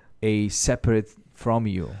actually a separate from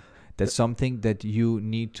you. That's something that you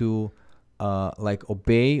need to like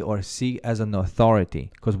obey or see as an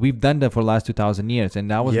authority. Because we've done that for the last 2,000 years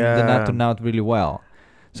and that was not turned out really well.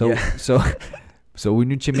 So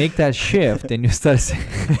when you make that shift and you start saying,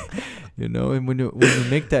 you know, and when you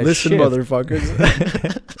make that Listen, shift. motherfuckers.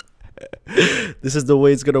 This is the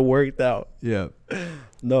way it's going to work out. Yeah.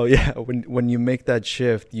 No, yeah. When you make that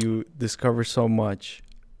shift, you discover so much.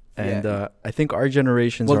 And I think our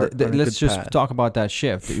generations are let's just talk about that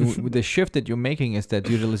shift. The shift that you're making is that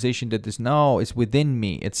the realization that it's within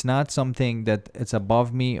me. It's not something that it's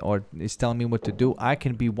above me or is telling me what to do. I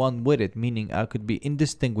can be one with it, meaning I could be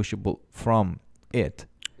indistinguishable from it.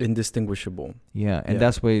 Indistinguishable. Yeah, and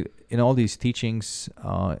that's why in all these teachings,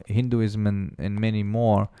 Hinduism and many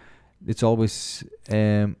more, it's always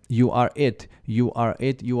you are it, you are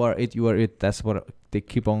it, you are it, you are it. That's what they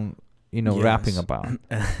keep on rapping about.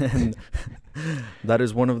 And that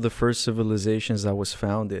is one of the first civilizations that was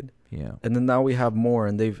founded. Yeah. And then now we have more,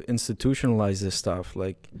 and they've institutionalized this stuff.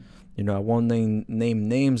 Like, I won't name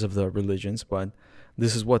names of the religions, but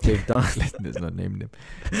this is what they've done. Let's not name them.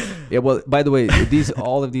 Yeah, well, by the way,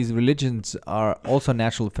 all of these religions are also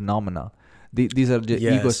natural phenomena. These are the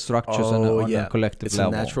ego structures on a collective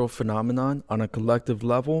level. It's a natural phenomenon on a collective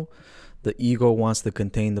level. The ego wants to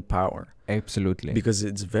contain the power. Absolutely. Because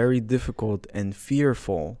it's very difficult and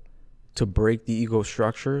fearful to break the ego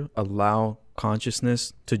structure, allow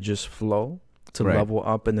consciousness to just flow, to level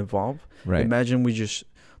up and evolve. Right. Imagine we just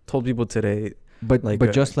told people today.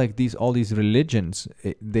 But just like all these religions,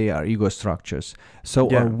 they are ego structures. So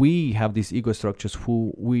we have these ego structures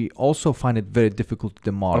who we also find it very difficult to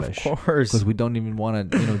demolish. Of course. Because we don't even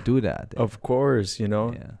want to do that. Of course,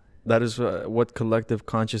 Yeah. That is what collective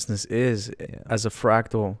consciousness is. As a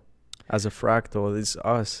fractal. It's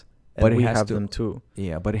us. And but we have them too.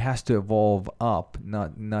 Yeah, but it has to evolve up,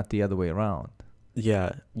 not the other way around.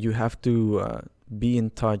 Yeah, you have to be in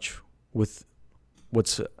touch with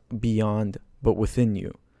what's beyond, but within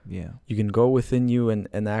you. Yeah. You can go within you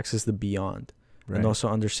and access the beyond. Right. And also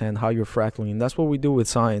understand how you're fractaling. And that's what we do with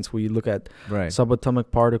science. We look at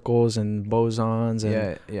subatomic particles and bosons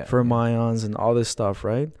and fermions and all this stuff,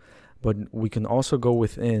 right? But we can also go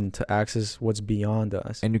within to access what's beyond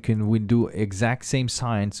us. And we do exact same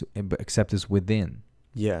science, except it's within.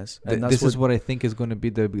 Yes. And this is what I think is going to be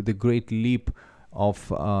the great leap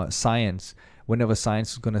of science. Whenever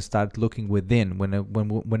science is going to start looking within,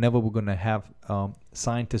 whenever we're going to have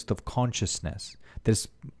scientists of consciousness, there's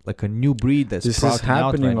like a new breed that's sprouting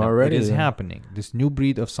out right now. Already. It is happening. This new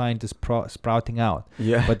breed of scientists sprouting out.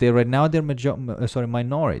 Yeah. But they're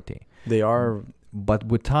minority. They are. But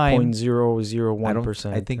with time,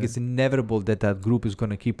 0.001%. I think it's inevitable that group is going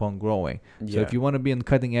to keep on growing. Yeah. So if you want to be in the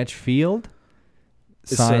cutting edge field,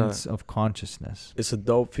 science of consciousness. It's a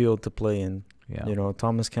dope field to play in. Yeah.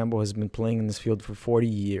 Thomas Campbell has been playing in this field for 40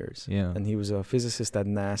 years. Yeah. And he was a physicist at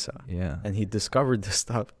NASA. Yeah. And he discovered this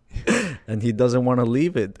stuff. And he doesn't want to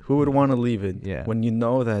leave it. Who would want to leave it? Yeah. When you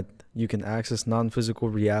know that you can access non-physical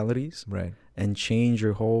realities. Right. And change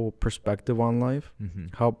your whole perspective on life. Mm-hmm.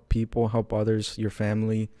 Help people, help others, your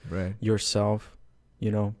family, yourself,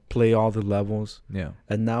 play all the levels. Yeah.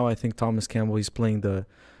 And now I think Thomas Campbell, he's playing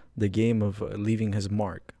the game of leaving his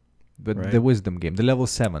mark. But the wisdom game, the level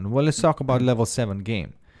 7. Well, let's talk about level 7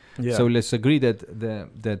 game. Yeah. So let's agree that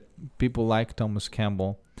that people like Thomas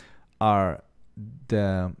Campbell are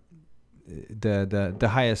the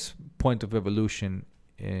highest point of evolution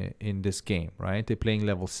in this game, right? They're playing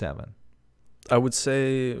level 7. I would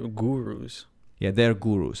say gurus. Yeah, they're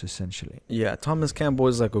gurus essentially. Yeah, Thomas Campbell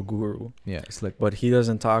is like a guru. Yeah, it's like, but he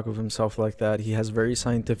doesn't talk of himself like that. He has very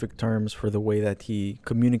scientific terms for the way that he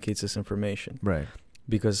communicates this information. Right.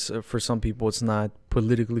 Because for some people, it's not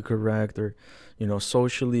politically correct or,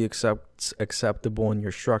 socially acceptable in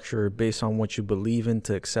your structure based on what you believe in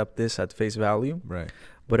to accept this at face value. Right.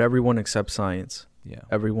 But everyone accepts science. Yeah.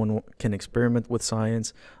 Everyone can experiment with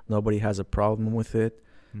science. Nobody has a problem with it.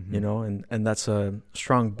 Mm-hmm. And that's a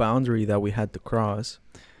strong boundary that we had to cross.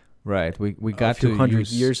 Right. We got a few hundred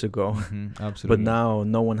years ago. Mm-hmm. Absolutely. But now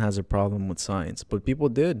no one has a problem with science. But people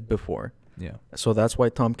did before. Yeah. So that's why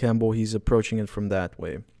Tom Campbell, he's approaching it from that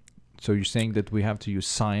way. So you're saying that we have to use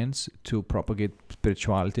science to propagate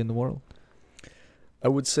spirituality in the world? I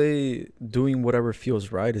would say doing whatever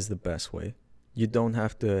feels right is the best way. You don't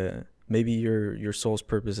have to, maybe your soul's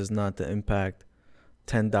purpose is not to impact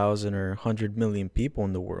 10,000 or 100 million people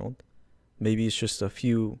in the world. Maybe it's just a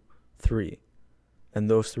few, 3. And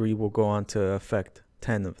those 3 will go on to affect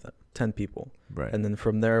 10 of them, 10 people. Right. And then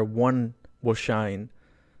from there, 1 will shine,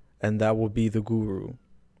 and that will be the guru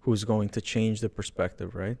who's going to change the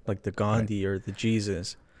perspective, right? Like the Gandhi or the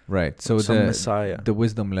Jesus. Right. So the Messiah. The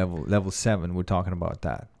wisdom level 7, we're talking about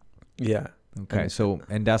that. Yeah. Okay.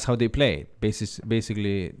 And that's how they play it.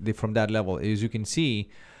 Basically, from that level, as you can see,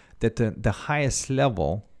 that the highest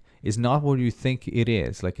level is not what you think it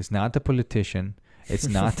is. Like, it's not the politician, It's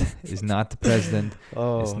not the president.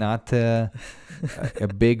 It's not a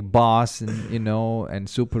big boss and and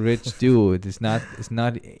super rich dude. It's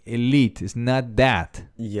not elite. It's not that.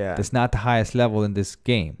 Yeah. That's not the highest level in this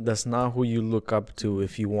game. That's not who you look up to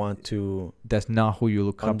if you want to. That's not who you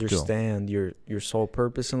look up to. Understand your sole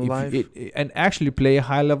purpose in life. And actually play a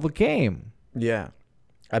high level game. Yeah.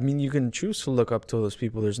 I mean, you can choose to look up to those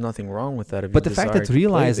people. There's nothing wrong with that. But the fact that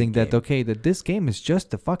realizing that, okay, that this game is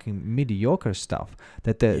just the fucking mediocre stuff,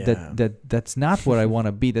 that's not what I want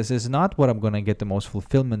to be. This is not what I'm going to get the most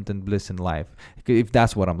fulfillment and bliss in life. If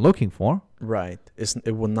that's what I'm looking for. Right.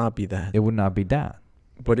 It will not be that. It would not be that.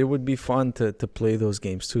 But it would be fun to play those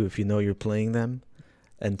games too if you know you're playing them.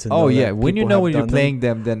 And to when you know when you're playing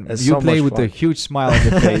them, then you play with a huge smile on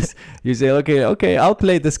the face. You say, okay, I'll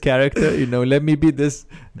play this character. Let me be this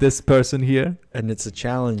person here. And it's a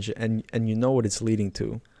challenge, and you know what it's leading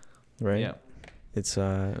to, right? Yeah. It's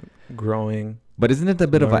growing. But isn't it a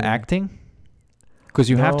bit of an acting? Because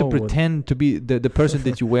you have to pretend to be the person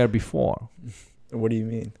that you were before. What do you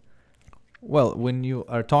mean? Well, when you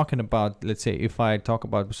are talking about, let's say, if I talk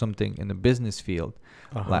about something in the business field,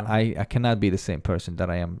 like I cannot be the same person that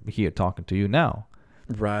I am here talking to you now.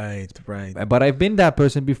 Right. But I've been that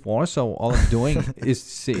person before, so all I'm doing is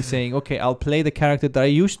saying, okay, I'll play the character that I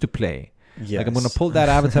used to play. Yes. Like I'm going to pull that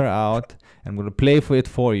avatar out, and I'm going to play for it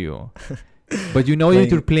for you. But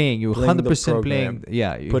you're playing. You're 100% playing.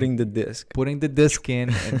 Yeah. Putting the disc. Putting the disc in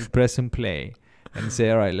and press and play. And say,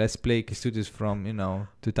 all right, let's play Kestutis from,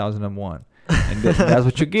 2001. And that's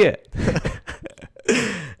what you get.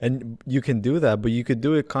 And you can do that, but you could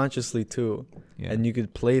do it consciously too. Yeah. And you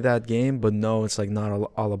could play that game, but no, it's like not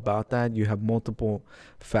all about that. You have multiple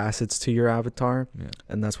facets to your avatar. Yeah.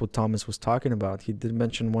 And that's what Thomas was talking about. He did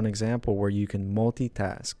mention one example where you can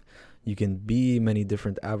multitask. You can be many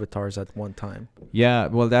different avatars at one time. Yeah,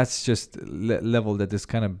 well, that's just level that is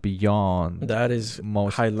kind of beyond. That is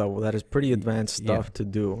most high level. That is pretty advanced stuff to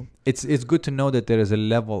do. It's good to know that there is a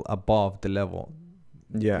level above the level.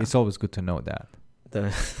 Yeah. It's always good to know that.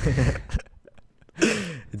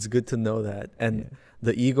 It's good to know that. And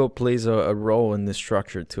the ego plays a role in this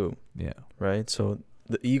structure too. Yeah. Right? So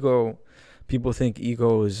the ego, people think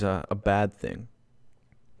ego is a bad thing.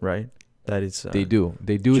 Right? That it's they do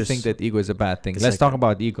think that ego is a bad thing. Let's talk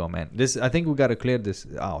about ego, man. I think we got to clear this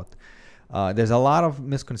out. There's a lot of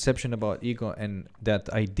misconception about ego, and that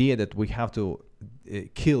idea that we have to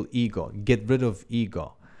kill ego, get rid of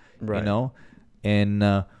ego, right?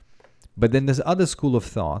 And but then there's other school of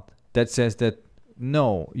thought that says that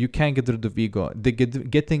no, you can't get rid of ego.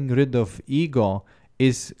 Getting rid of ego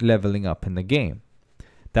is leveling up in the game.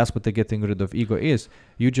 That's what the getting rid of ego is.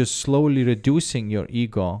 You're just slowly reducing your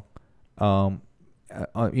ego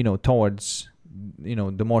towards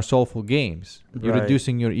the more soulful games. You're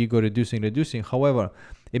reducing your ego, reducing. However,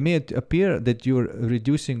 it may appear that you're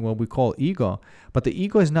reducing what we call ego, but the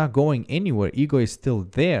ego is not going anywhere. Ego is still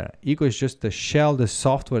there. Ego is just the shell, the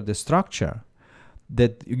software, the structure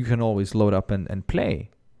that you can always load up and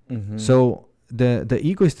play. Mm-hmm. So the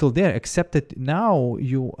ego is still there, except that now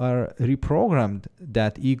you are reprogrammed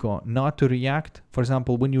that ego not to react. For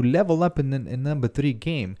example, when you level up in number 3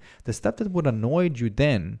 game, the stuff that would annoy you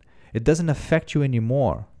then, it doesn't affect you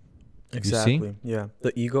anymore. Exactly. You see? Yeah.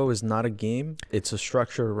 The ego is not a game. It's a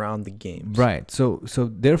structure around the games. Right. So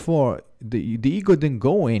therefore the ego didn't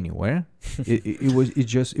go anywhere. it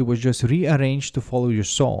was just rearranged to follow your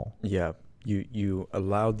soul. Yeah. You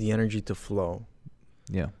allowed the energy to flow.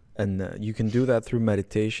 Yeah. And you can do that through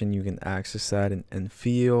meditation. You can access that and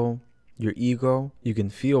feel your ego. You can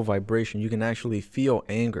feel vibration. You can actually feel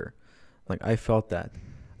anger. Like I felt that.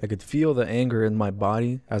 I could feel the anger in my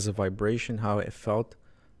body as a vibration, how it felt,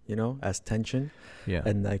 as tension. Yeah.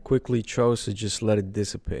 And I quickly chose to just let it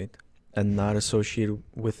dissipate and not associate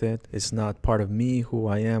with it. It's not part of me, who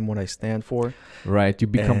I am, what I stand for. Right. You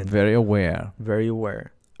become very aware. Very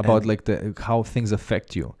aware. About how things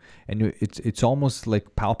affect you, and it's almost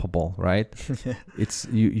like palpable, right? It's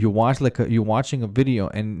you watch you're watching a video,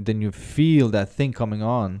 and then you feel that thing coming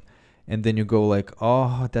on, and then you go like,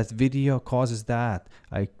 oh, that video causes that,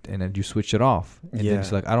 and then you switch it off, and then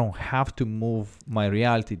it's like, I don't have to move my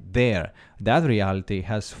reality there. That reality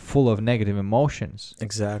has full of negative emotions.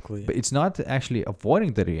 Exactly. But it's not actually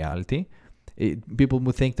avoiding the reality. People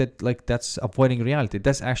would think that that's avoiding reality.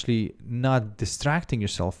 That's actually not distracting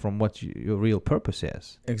yourself from what your real purpose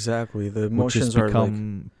is. Exactly. The emotions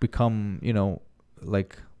become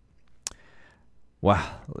wow.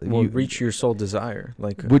 Will reach your soul desire,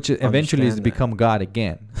 which eventually is become God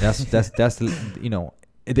again. That's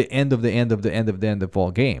the end of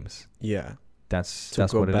all games. Yeah. That's what it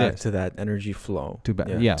is. Go back to that energy flow. To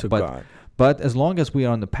God. But as long as we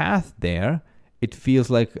are on the path there, it feels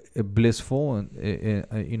like blissful, and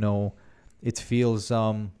it feels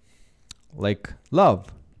like love.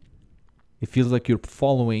 It feels like you're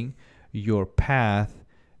following your path,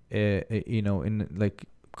 in like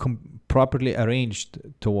properly arranged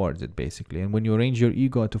towards it, basically. And when you arrange your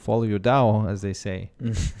ego to follow your Tao, as they say,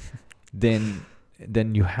 then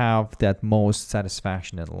you have that most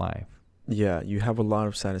satisfaction in life. Yeah, you have a lot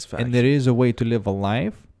of satisfaction. And there is a way to live a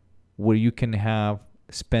life where you can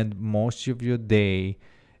spend most of your day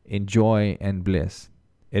in joy and bliss.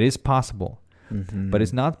 It is possible. But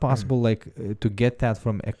it's not possible to get that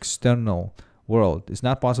from external world. It's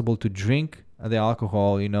not possible to drink the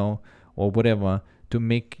alcohol, or whatever, to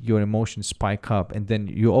make your emotions spike up, and then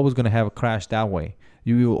you're always going to have a crash that way.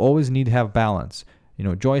 You will always need to have balance.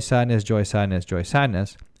 Joy, sadness, joy, sadness, joy,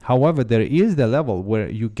 sadness. However, there is the level where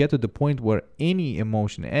you get to the point where any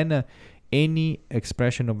emotion and any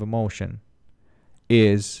expression of emotion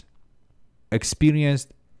is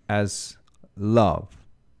experienced as love.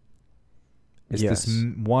 It's this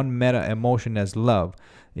one meta emotion as love.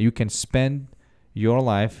 You can spend your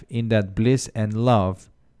life in that bliss and love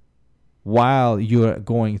while you're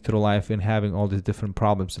going through life and having all these different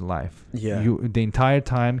problems in life. The entire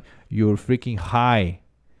time you're freaking high.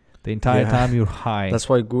 The entire time you're high. That's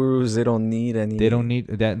why gurus, they don't need any. They don't need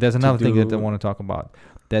that. There's another thing that I want to talk about.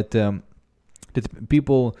 That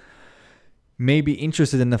people may be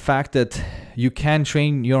interested in the fact that you can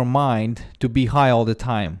train your mind to be high all the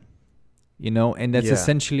time. And that's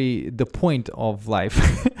essentially the point of life.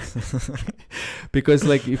 Because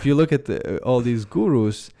if you look at all these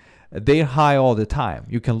gurus, they're high all the time.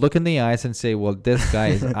 You can look in the eyes and say, well, this guy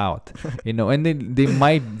is out, and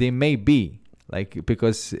they may be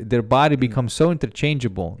because their body becomes so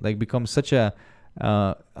interchangeable, becomes such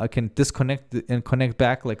I can disconnect and connect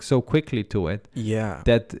back so quickly to it. Yeah.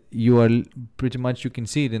 That you are pretty much, you can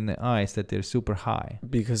see it in the eyes that they're super high.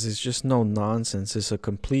 Because it's just no nonsense. It's a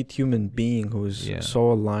complete human being who's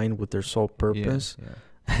so aligned with their sole purpose. Yeah.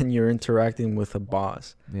 And you're interacting with a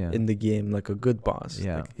boss in the game, like a good boss.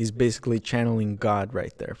 Yeah. He's basically channeling God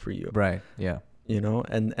right there for you. Right. Yeah.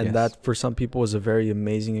 And that for some people is a very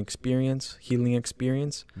amazing experience, healing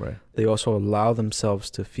experience. Right. They also allow themselves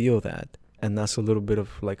to feel that. And that's a little bit of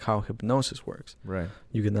how hypnosis works. Right.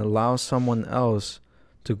 You can allow someone else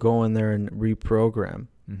to go in there and reprogram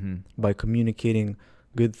by communicating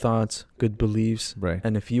good thoughts, good beliefs. Right.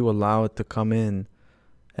 And if you allow it to come in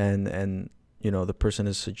and the person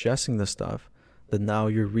is suggesting the stuff, then now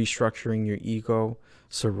you're restructuring your ego,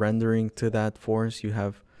 surrendering to that force. You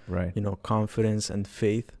have, confidence and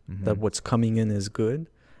faith that what's coming in is good.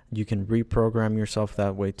 You can reprogram yourself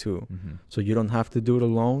that way too. So you don't have to do it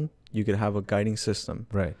alone. You could have a guiding system.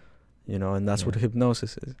 Right. And that's what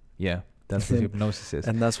hypnosis is. Yeah, that's what hypnosis is.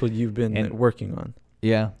 And that's what you've been working on.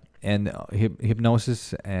 Yeah. And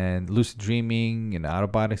hypnosis and lucid dreaming and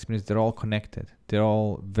out-of-body experience, they're all connected. They're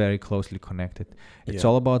all very closely connected. It's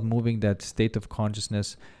all about moving that state of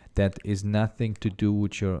consciousness that is nothing to do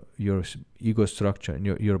with your ego structure and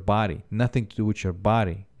your body. Nothing to do with your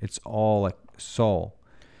body. It's all like soul.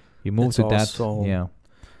 You move to that soul. Yeah.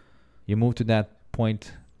 You move to that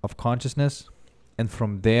point of consciousness, and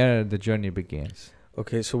from there the journey begins.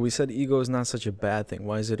 Okay, so we said ego is not such a bad thing.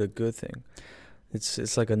 Why is it a good thing?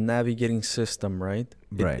 It's like a navigating system, right?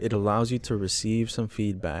 Right. It allows you to receive some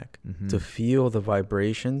feedback, to feel the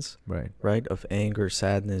vibrations, right, of anger,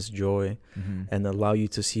 sadness, joy, and allow you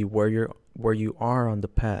to see where you are on the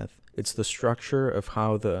path. It's the structure of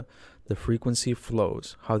how the frequency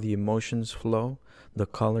flows, how the emotions flow, the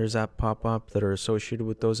colors that pop up that are associated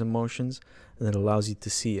with those emotions, and it allows you to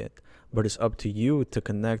see it. But it's up to you to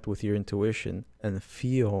connect with your intuition and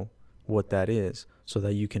feel what that is, so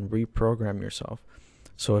that you can reprogram yourself.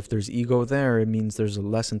 So if there's ego there, it means there's a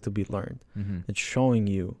lesson to be learned. It's showing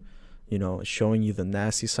you, it's showing you the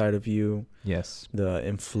nasty side of you. Yes. The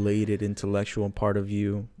inflated intellectual part of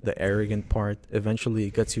you, the arrogant part. Eventually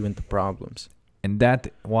it gets you into problems. And that's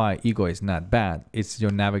why ego is not bad. It's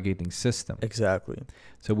your navigating system. Exactly.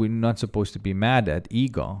 So we're not supposed to be mad at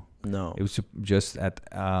ego. No. It was just at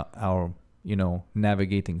our,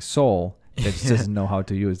 navigating soul that doesn't know how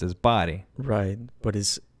to use this body. Right. But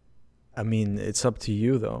it's up to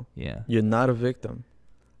you though. Yeah. You're not a victim.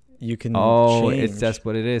 You can change. That's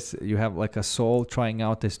what it is. You have like a soul trying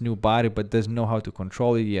out this new body, but doesn't know how to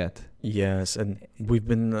control it yet. Yes. And we've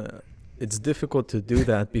been, it's difficult to do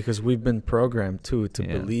that because we've been programmed too, to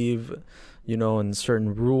believe, in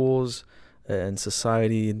certain rules and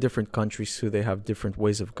society. In different countries too, they have different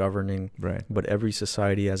ways of governing. Right. But every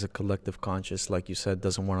society as a collective conscious, like you said,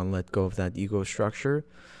 doesn't want to let go of that ego structure.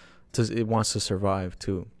 It wants to survive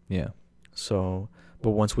too. Yeah. So,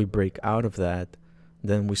 but once we break out of that,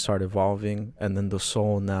 then we start evolving, and then the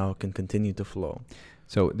soul now can continue to flow.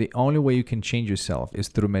 So the only way you can change yourself is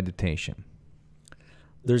through meditation.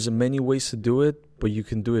 There's many ways to do it, but you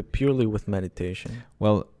can do it purely with meditation.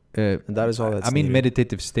 Well, and that is all that's I mean, needed.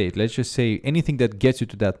 meditative state. Let's just say anything that gets you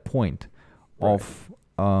to that point of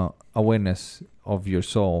awareness of your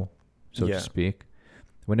soul, so to speak.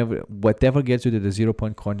 Whatever gets you to the 0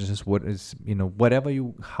 point consciousness, what is,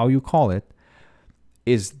 how you call it,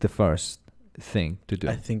 is the first thing to do.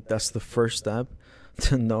 I think that's the first step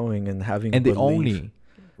to knowing and having and belief. The only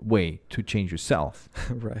way to change yourself.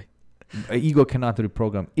 Right. Ego cannot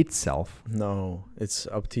reprogram itself. No, it's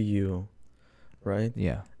up to you, right?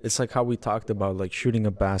 Yeah. It's like how we talked about like shooting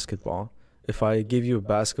a basketball. If I give you a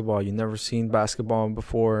basketball, you never seen basketball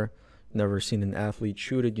before, never seen an athlete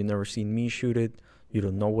shoot it, you never seen me shoot it, you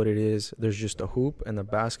don't know what it is. There's just a hoop and a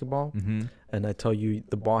basketball, and I tell you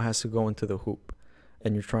the ball has to go into the hoop,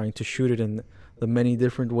 and you're trying to shoot it in the many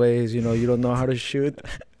different ways, you don't know how to shoot.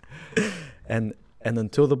 and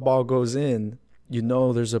until the ball goes in,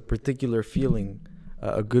 there's a particular feeling,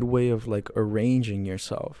 a good way of like arranging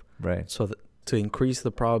yourself. Right. So that to increase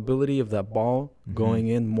the probability of that ball going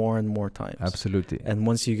in more and more times. Absolutely. And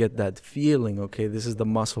once you get that feeling, okay, this is the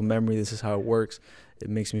muscle memory, this is how it works, it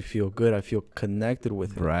makes me feel good, I feel connected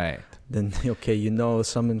with it. Right. Then, okay,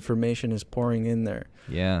 some information is pouring in there.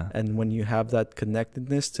 Yeah. And when you have that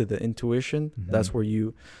connectedness to the intuition, that's where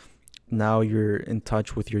you're in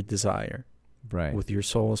touch with your desire. Right. With your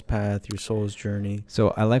soul's path, your soul's journey.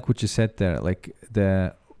 So I like what you said there. Like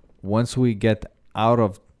once we get out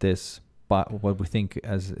of this, what we think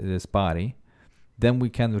as this body, then we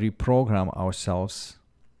can reprogram ourselves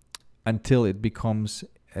until it becomes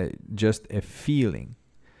just a feeling.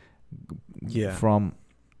 Yeah. From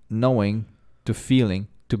knowing to feeling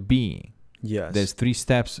to being. Yes. There's 3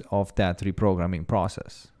 steps of that reprogramming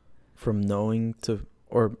process. From knowing to,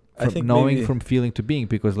 or I think knowing, from feeling to being,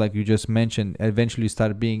 because like you just mentioned, eventually you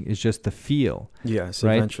start being is just a feel. Yes,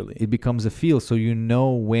 right? Eventually. It becomes a feel. So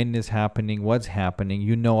when it's happening, what's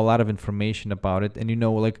happening, a lot of information about it, and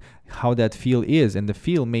like how that feel is. And the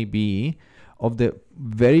feel may be of the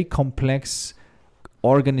very complex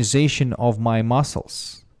organization of my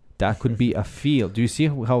muscles. That could be a feel. Do you see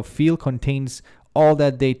how feel contains all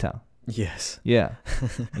that data? Yes. Yeah.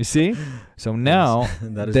 You see? So now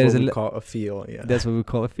that is what we call a feel. Yeah. That's what we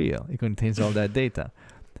call a feel. It contains all that data.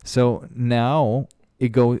 So now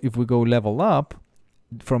if we go level up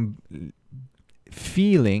from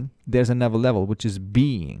feeling, there's another level, which is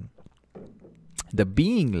being. The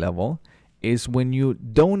being level is when you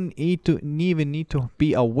don't even need to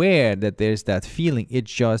be aware that there's that feeling. It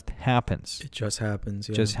just happens. It just happens.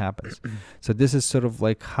 Yeah. Just happens. So this is sort of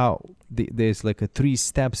like how there's like a 3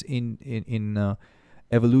 steps in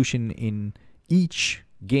evolution in each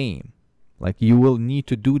game. Like you will need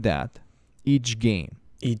to do that each game.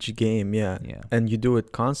 Each game, yeah. And you do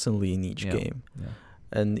it constantly in each game. Yeah.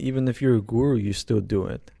 And even if you're a guru, you still do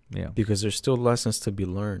it. Yeah. Because there's still lessons to be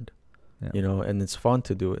learned. Yeah. And it's fun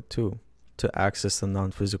to do it too. To access the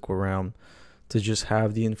non-physical realm, to just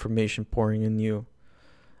have the information pouring in you.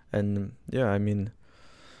 And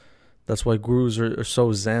that's why gurus are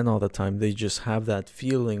so zen all the time. They just have that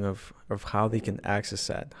feeling of how they can access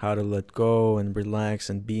that, how to let go and relax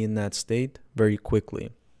and be in that state very quickly.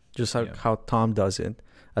 Just like how Tom does it.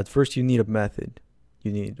 At first you need a method.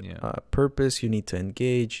 You need a purpose. You need to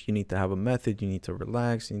engage. You need to have a method. You need to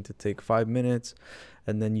relax. You need to take 5 minutes.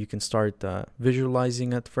 And then you can start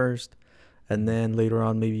visualizing at first. And then later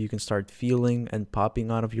on, maybe you can start feeling and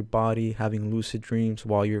popping out of your body, having lucid dreams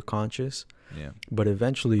while you're conscious. Yeah. But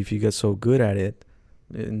eventually, if you get so good at it,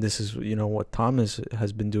 and this is, what Thomas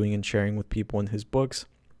has been doing and sharing with people in his books,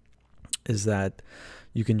 is that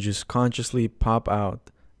you can just consciously pop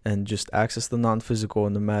out and just access the non-physical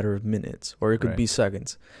in a matter of minutes, or it could be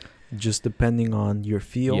seconds. Just depending on your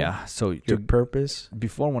feel, so your purpose.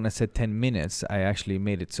 Before, when I said 10 minutes, I actually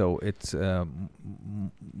made it so it's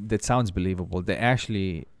that sounds believable. They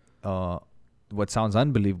actually, what sounds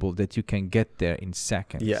unbelievable, that you can get there in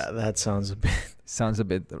seconds. Yeah, that sounds a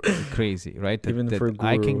bit crazy, right? Even that for a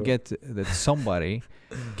guru. That somebody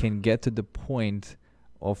can get to the point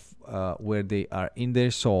of where they are in their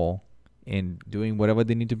soul and doing whatever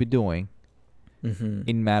they need to be doing. In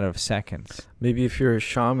a matter of seconds. Maybe if you're a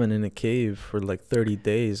shaman in a cave for like 30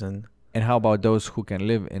 days and how about those who can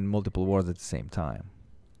live in multiple worlds at the same time?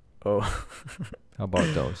 Oh. How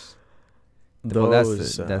about those?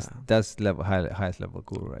 That's highest level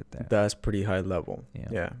guru right there. That's pretty high level.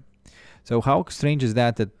 Yeah. So how strange is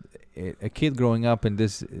that a kid growing up in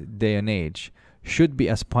this day and age should be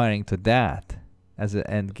aspiring to that as an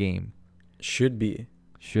end game? Should be.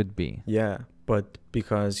 Yeah, but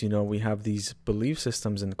because, you know, we have these belief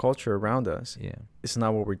systems and culture around us, it's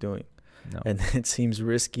not what we're doing. No. And it seems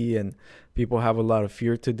risky, and people have a lot of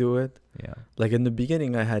fear to do it. Yeah. Like in the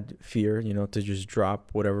beginning, I had fear, you know, to just drop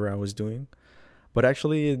whatever I was doing. But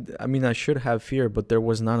actually, I mean, I should have fear, but there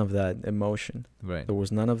was none of that emotion. Right. There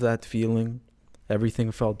was none of that feeling.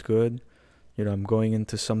 Everything felt good. You know, I'm going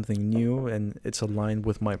into something new, and it's aligned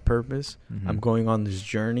with my purpose. Mm-hmm. I'm going on this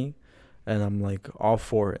journey, and I'm like all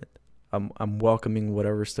for it. I'm welcoming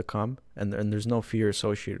whatever's to come, and there's no fear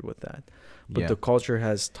associated with that. But the culture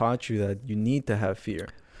has taught you that you need to have fear,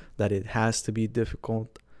 that it has to be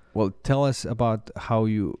difficult. Well, tell us about how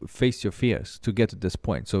you face your fears to get to this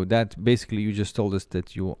point. So that basically, you just told us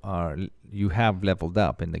that you have leveled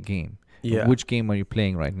up in the game. Yeah. Which game are you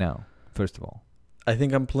playing right now, first of all? I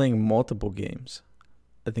think I'm playing multiple games.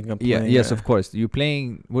 I think I'm playing. Yes, of course.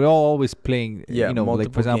 We're all always playing, you know,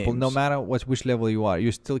 like, for example, games. No matter which level you are,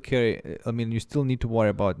 you still you still need to worry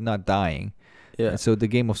about not dying. Yeah. So the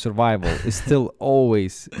game of survival is still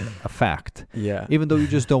always a fact. Yeah. Even though you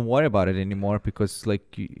just don't worry about it anymore, because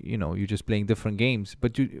like you know, you're just playing different games,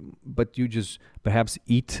 but you just perhaps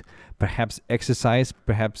eat, perhaps exercise,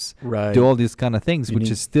 perhaps do all these kind of things, which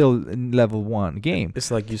is still in level 1 game. It's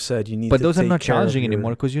like you said, you need. But those are not challenging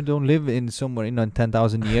anymore, because you don't live in somewhere, you know, in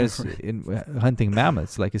 10,000 years in hunting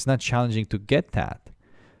mammoths. Like, it's not challenging to get that.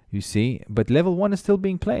 You see, but level 1 is still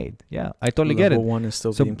being played. Yeah, I totally get it. Level 1 is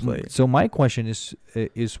still being played. So my question is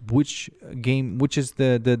which is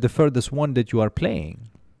the furthest one that you are playing?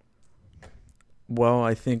 Well,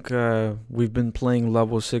 I think we've been playing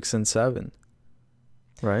level 6 and 7,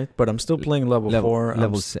 right? But I'm still playing level 4.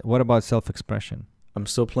 What about self-expression? I'm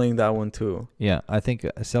still playing that one too. Yeah, I think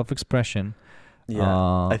self-expression. Yeah,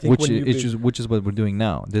 I think which is what we're doing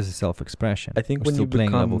now. This is self-expression. I think we're still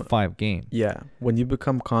playing level 5 game. Yeah, when you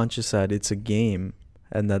become conscious that it's a game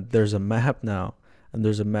and that there's a map now, and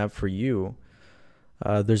there's a map for you.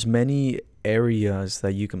 There's many areas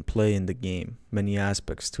that you can play in the game, many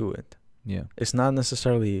aspects to it. Yeah, it's not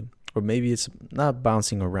necessarily, or maybe it's not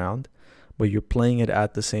bouncing around, but you're playing it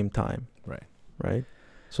at the same time. Right. Right.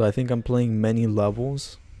 So I think I'm playing many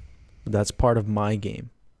levels. That's part of my game.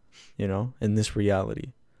 You know, in this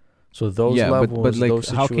reality. So those levels, but like, those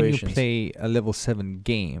situations. How can you play a level 7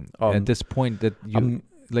 game at this point that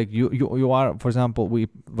you are, for example,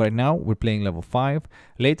 right now we're playing level 5.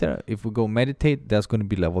 Later, if we go meditate, that's going to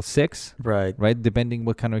be level 6. Right. Right, depending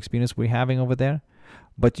what kind of experience we're having over there.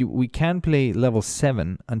 But we can play level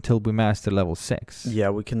 7 until we master level 6. Yeah,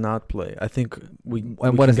 we cannot play. I think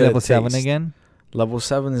And what is level 7 again? Level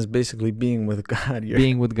 7 is basically being with God.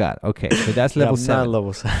 Being with God. Okay, so that's level 7. I'm not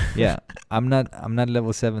level 7. Yeah, I'm not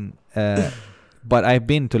level 7. But I've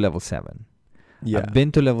been to level 7. Yeah, I've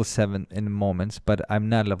been to level 7 in moments, but I'm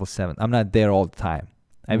not level 7. I'm not there all the time.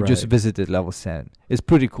 I've just visited level 7. It's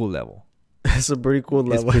pretty cool level. It's a pretty cool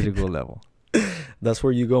level. It's pretty cool level. That's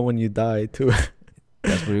where you go when you die too.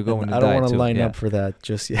 That's where you go when you die. I don't want to line up for that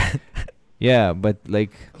just yet. Yeah, but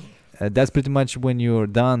like that's pretty much when you're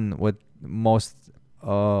done with most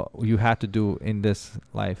you had to do in this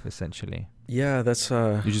life, essentially. Yeah, that's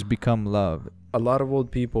you just become love. A lot of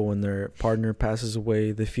old people, when their partner passes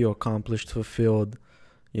away, they feel accomplished, fulfilled.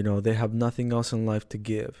 You know, they have nothing else in life to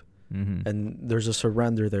give. Mm-hmm. And there's a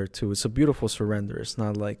surrender there too. It's a beautiful surrender. It's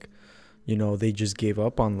not like, you know, they just gave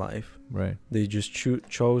up on life. Right. They just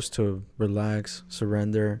chose to relax,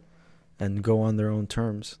 surrender, and go on their own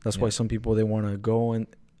terms. That's why some people, they want to go and,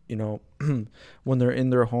 you know, when they're in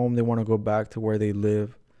their home, they want to go back to where they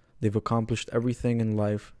live. They've accomplished everything in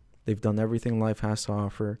life. They've done everything life has to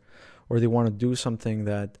offer. Or they want to do something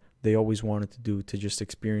that they always wanted to do, to just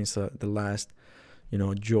experience the last, you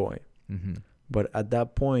know, joy. Mm-hmm. But at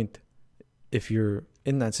that point, if you're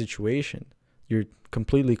in that situation, you're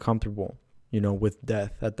completely comfortable, you know, with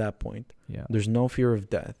death at that point. Yeah. There's no fear of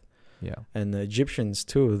death. Yeah. And the Egyptians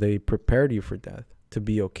too, they prepared you for death to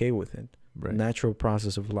be okay with it. Right. Natural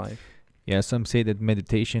process of life. Yeah, some say that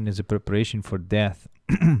meditation is a preparation for death.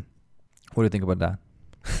 What do you think about that?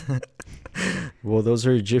 Well, those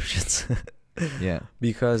are Egyptians. Yeah.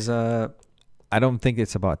 Because I don't think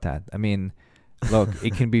it's about that. I mean, look,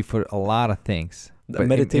 it can be for a lot of things. But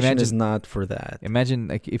meditation is not for that. Imagine,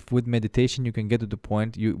 like, if with meditation you can get to the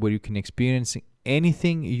point where you can experience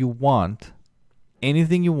anything you want,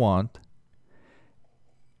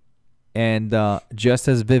 and just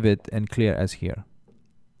as vivid and clear as here.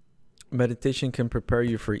 Meditation can prepare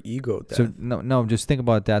you for ego death. So no, just think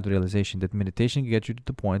about that realization, that meditation can get you to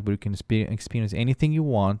the point where you can experience anything you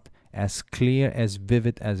want, as clear, as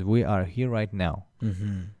vivid as we are here right now.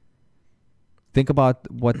 Mm-hmm. Think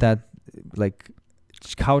about what that like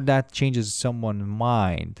changes someone's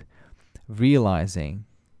mind, realizing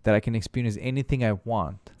that I can experience anything I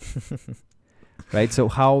want. Right? So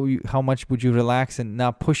how much would you relax and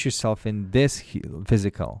not push yourself in this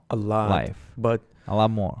physical life? But a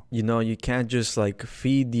lot more. You know, you can't just like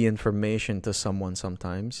feed the information to someone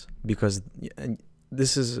sometimes, because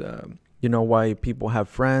this is you know, why people have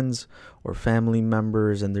friends or family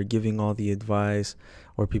members and they're giving all the advice,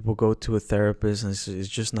 or people go to a therapist and it's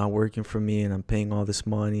just not working for me, and I'm paying all this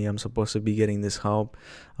money, I'm supposed to be getting this help,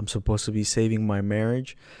 I'm supposed to be saving my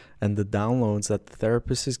marriage, and the downloads that the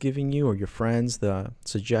therapist is giving you, or your friends, the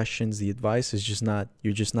suggestions, the advice is just not,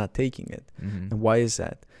 you're just not taking it. Mm-hmm. And why is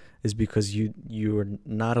that? Is because you're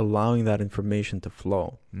not allowing that information to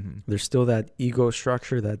flow. Mm-hmm. There's still that ego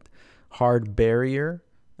structure, that hard barrier,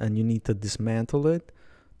 and you need to dismantle it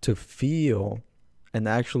to feel and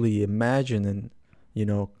actually imagine and, you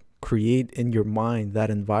know, create in your mind that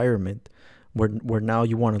environment where now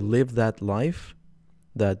you want to live that life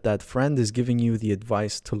that friend is giving you the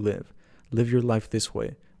advice to live. Live your life this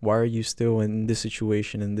way. Why are you still in this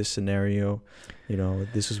situation, in this scenario? You know,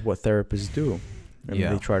 this is what therapists do. And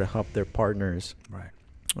they try to help their partners, right,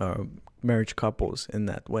 marriage couples in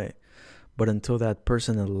that way. But until that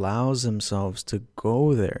person allows themselves to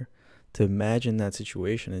go there, to imagine that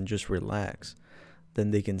situation and just relax,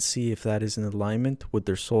 then they can see if that is in alignment with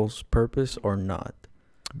their soul's purpose or not.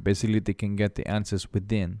 Basically, they can get the answers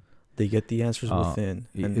within. They get the answers within.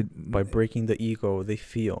 And by breaking the ego, they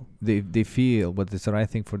feel. They feel what is the right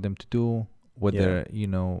thing for them to do, what they're, you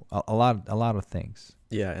know, a lot of things.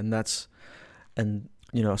 Yeah, and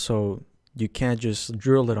you know, so you can't just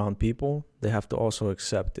drill it on people. They have to also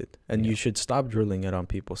accept it. And you should stop drilling it on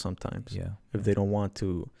people sometimes. Yeah. If they don't want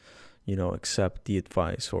to, you know, accept the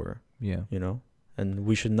advice, or, you know, and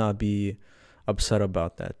we should not be upset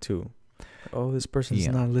about that too. Oh, this person's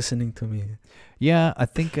not listening to me. Yeah, I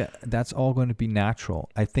think that's all going to be natural.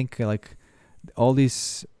 I think like all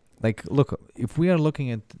these, like, look, if we are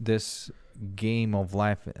looking at this game of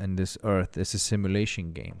life and this earth as a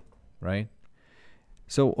simulation game, right?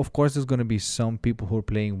 So, of course, there's going to be some people who are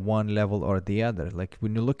playing one level or the other. Like,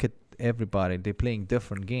 when you look at everybody, they're playing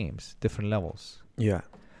different games, different levels. Yeah.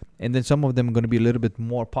 And then some of them are going to be a little bit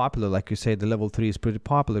more popular. Like you say, the level 3 is pretty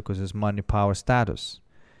popular because it's money, power, status.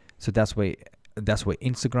 So that's why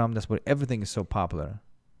Instagram, that's why everything is so popular.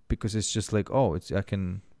 Because it's just like, I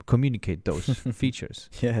can communicate those features.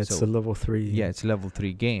 Yeah, it's a level 3. Yeah, it's a level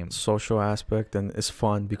 3 game. Social aspect, and it's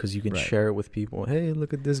fun because you can share it with people. Hey,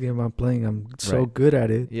 look at this game I'm playing. I'm so good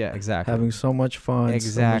at it. Yeah, exactly. Having so much fun,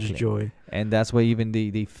 so much joy. And that's why even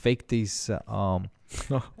they fake these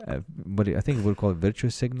but I think we'll call it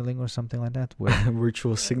virtual signaling or something like that.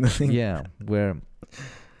 Virtual signaling. Yeah,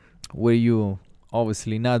 where you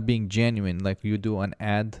obviously not being genuine, like you do an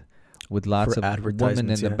ad with lots of women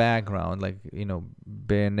in the background, like, you know,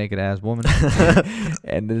 bare naked ass woman,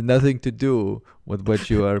 and there's nothing to do with what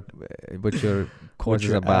your course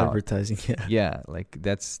is about. Advertising, like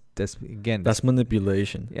that's again, that's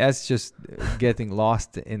manipulation. Yeah, it's just getting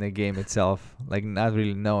lost in the game itself, like not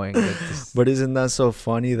really knowing. But isn't that so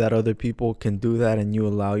funny that other people can do that and you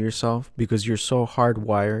allow yourself, because you're so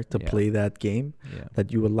hardwired to play that game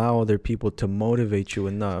that you allow other people to motivate you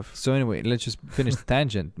enough. So anyway, let's just finish the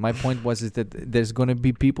tangent. My point was is that there's going to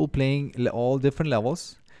be people playing all different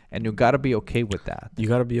levels. And you gotta be okay with that. You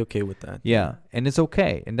gotta be okay with that. Yeah, and it's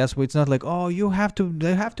okay, and that's why it's not like, oh,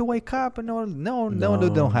 they have to wake up and all. No, they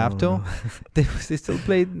don't have to. No. They still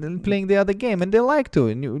playing the other game, and they like to.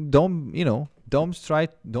 And you don't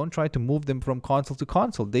try to move them from console to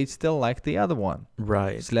console. They still like the other one.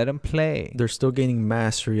 Right. Just let them play. They're still gaining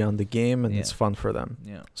mastery on the game, and it's fun for them.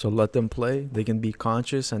 Yeah. So let them play. They can be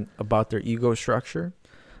conscious and about their ego structure,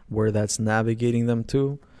 where that's navigating them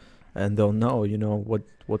to. And they'll know, you know,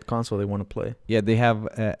 what console they want to play. Yeah, they have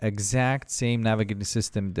exact same navigating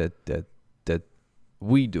system that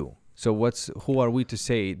we do. So who are we to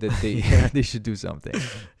say that they they should do something?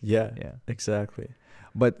 Yeah, exactly.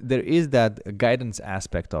 But there is that guidance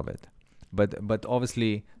aspect of it. But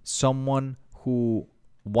obviously, someone who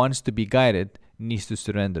wants to be guided needs to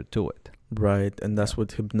surrender to it. Right, and that's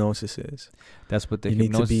what hypnosis is. That's what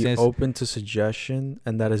hypnosis is. You need to be open to suggestion,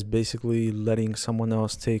 and that is basically letting someone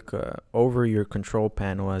else take over your control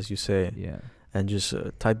panel, as you say. Yeah. And just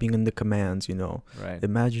typing in the commands, you know. Right.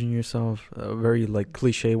 Imagine yourself, a very like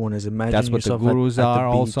cliche one is imagine yourself. That's what the gurus are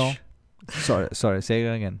also. Sorry, say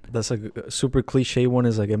it again. That's like a super cliche one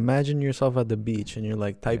is like imagine yourself at the beach and you're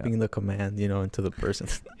like typing the command, you know, into the person.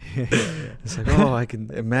 It's like, I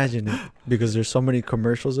can imagine it, because there's so many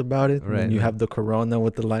commercials about it. Right. And you have the Corona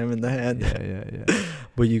with the lime in the hand. Yeah.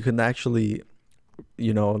 But you can actually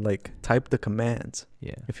you know, like type the commands.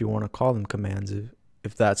 Yeah. If you want to call them commands,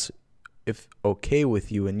 if that's okay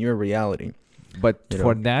with you in your reality. But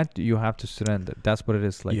for that, you have to surrender. That's what it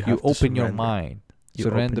is. Like you open your mind.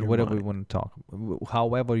 Surrender whatever you want to talk,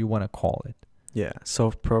 however you want to call it. Yeah,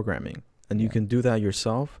 self-programming. And you can do that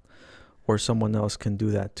yourself, or someone else can do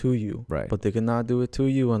that to you. Right. But they cannot do it to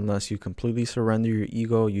you unless you completely surrender your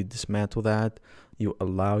ego, you dismantle that, you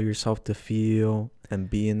allow yourself to feel and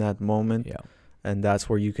be in that moment. Yeah. And that's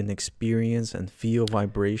where you can experience and feel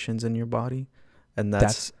vibrations in your body. And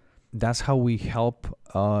that's how we help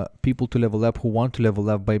people to level up who want to level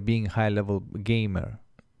up by being high-level gamer.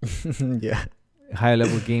 Yeah.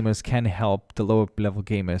 High-level gamers can help the lower-level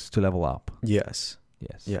gamers to level up. Yes.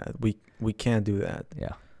 Yes. Yeah, we can do that.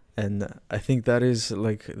 Yeah. And I think that is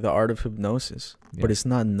like the art of hypnosis, but it's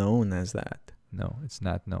not known as that. No, it's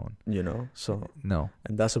not known. You know, so. No.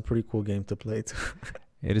 And that's a pretty cool game to play too.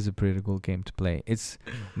 It is a pretty cool game to play. It's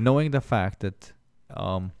knowing the fact that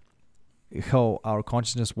how our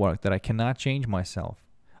consciousness works, that I cannot change myself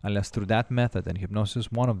unless through that method, and hypnosis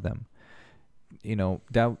is one of them. You know,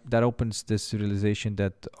 that opens this realization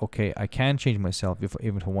that, okay, I can change myself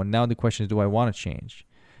even if I want. Now the question is, do I want to change?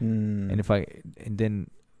 And then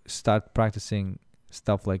start practicing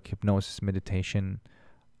stuff like hypnosis, meditation,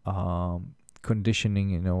 conditioning,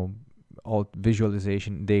 you know, all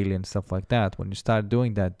visualization daily and stuff like that. When you start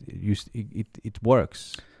doing that, it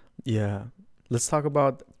works. Yeah. Let's talk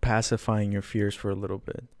about pacifying your fears for a little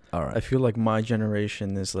bit. All right. I feel like my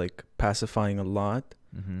generation is like pacifying a lot.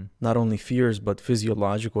 Mm-hmm. Not only fears, but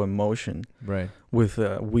physiological emotion. Right. With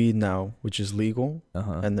weed now, which is legal.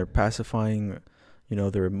 And they're pacifying, you know,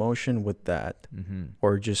 their emotion with that. Mm-hmm.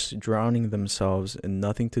 Or just drowning themselves in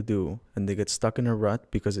nothing to do. And they get stuck in a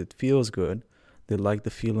rut because it feels good. They like the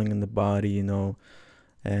feeling in the body, you know.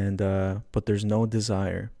 And but there's no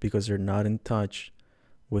desire because they're not in touch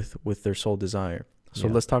with their soul desire. So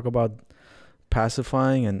let's talk about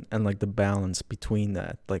pacifying and like the balance between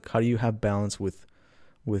that. Like, how do you have balance with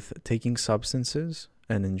taking substances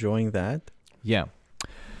and enjoying that? Yeah.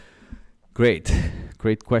 Great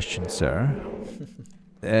question, sir.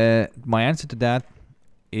 My answer to that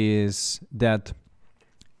is that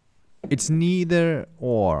it's neither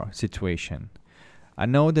or situation. I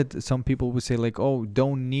know that some people will say like, oh,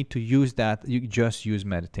 don't need to use that, you just use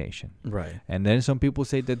meditation. Right. And then some people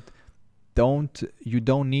say that you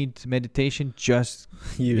don't need meditation, just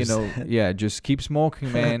use. You know, just keep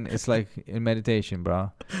smoking, man. It's like in meditation,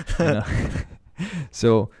 bro. You know?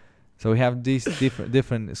 So we have these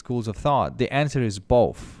different schools of thought. The answer is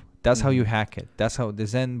both. That's how you hack it. That's how the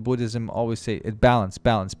Zen Buddhism always say it. Balance.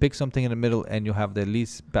 Pick something in the middle and you have the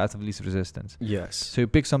least path of least resistance. Yes. So you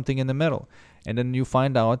pick something in the middle, and then you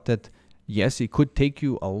find out that yes, it could take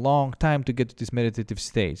you a long time to get to this meditative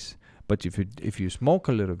stage. But if you smoke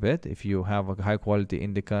a little bit, if you have a high quality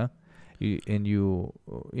indica, and you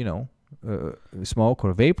smoke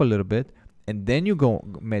or vape a little bit, and then you go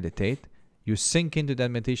meditate, you sink into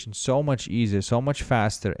that meditation so much easier, so much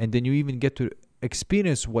faster, and then you even get to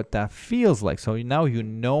experience what that feels like. So now you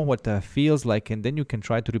know what that feels like, and then you can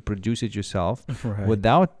try to reproduce it yourself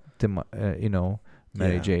without the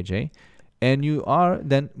Mary JJ, and you are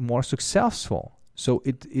then more successful. So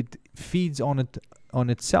it feeds on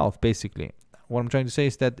itself, basically. What I'm trying to say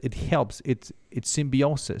is that it helps. It's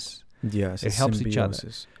symbiosis. Yes, it helps each other.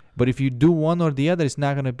 But if you do one or the other, it's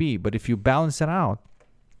not going to be. But if you balance it out,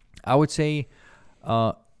 I would say,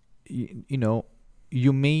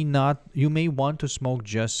 you may want to smoke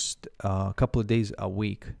just a couple of days a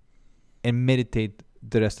week and meditate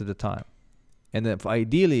the rest of the time. And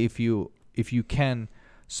ideally, if you can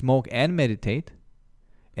smoke and meditate,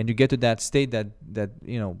 and you get to that state,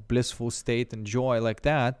 that blissful state and joy like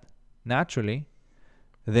that naturally,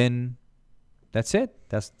 then that's it.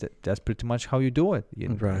 That's pretty much how you do it.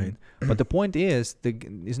 Right. But the point is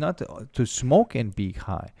not to smoke and be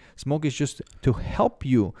high. Smoke is just to help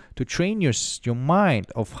you to train your mind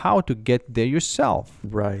of how to get there yourself.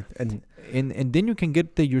 Right. And then you can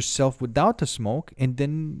get there yourself without the smoke, and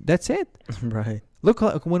then that's it. Right. Look,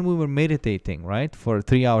 like when we were meditating, right, for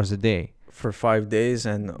 3 hours a day. For 5 days,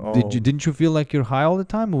 and didn't you feel like you're high all the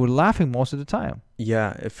time? We were laughing most of the time.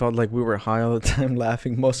 Yeah, it felt like we were high all the time,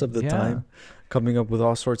 laughing most of the time, coming up with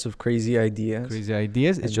all sorts of crazy ideas.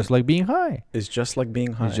 It's just like being high. It's just like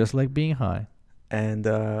being high. And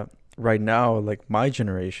right now, like my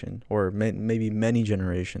generation, or maybe many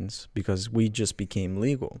generations, because we just became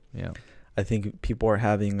legal. Yeah, I think people are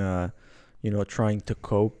having, trying to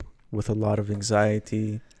cope with a lot of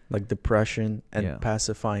anxiety, like depression, and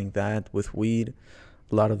pacifying that with weed.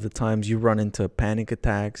 A lot of the times you run into panic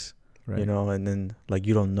attacks you know, and then like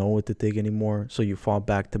you don't know what to take anymore, so you fall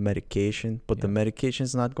back to medication, but the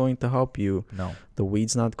medication's not going to help you. No. The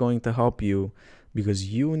weed's not going to help you, because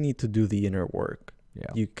you need to do the inner work.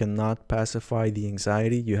 You cannot pacify the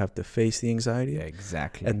anxiety. You have to face the anxiety.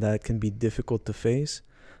 Exactly. And that can be difficult to face.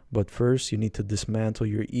 But first, you need to dismantle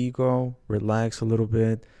your ego, relax a little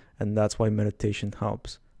bit. And that's why meditation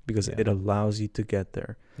helps, because it allows you to get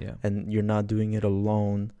there. And you're not doing it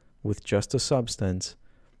alone with just a substance.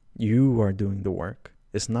 You are doing the work.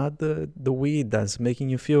 It's not the weed that's making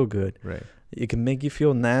you feel good. Right. It can make you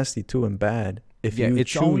feel nasty too and bad. If you it's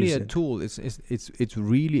choose only a tool. It's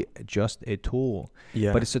really just a tool.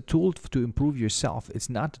 But it's a tool to improve yourself. It's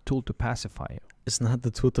not a tool to pacify you. It's not the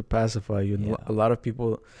tool to pacify you. And a lot of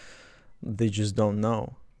people, they just don't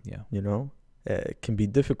know. You know, it can be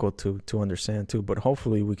difficult to understand too. But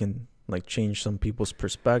hopefully we can like change some people's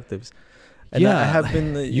perspectives. And I have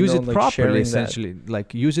been use it like properly, essentially.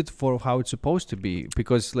 Like use it for how it's supposed to be.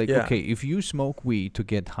 Because like okay, if you smoke weed to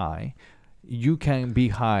get high, you can be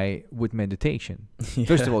high with meditation.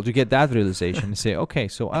 First of all, to get that realization and say, okay,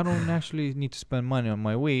 so I don't actually need to spend money on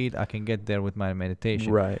my weed. I can get there with my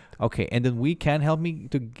meditation. Right. Okay, and then weed can help me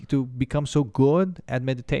to become so good at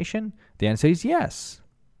meditation? The answer is yes.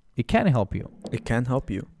 It can help you. It can help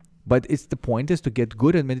you. But the point is to get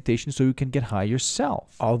good at meditation so you can get high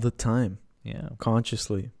yourself. All the time.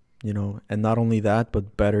 Consciously, you know. And not only that,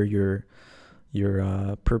 but better your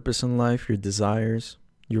purpose in life, your desires,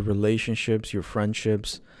 your relationships, your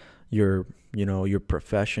friendships, your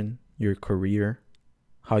profession, your career,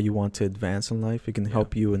 how you want to advance in life. It can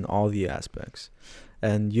help you in all the aspects.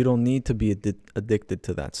 And you don't need to be addicted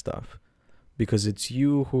to that stuff, because it's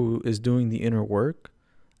you who is doing the inner work,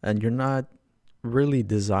 and you're not really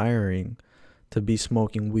desiring to be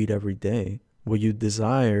smoking weed every day. What you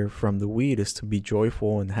desire from the weed is to be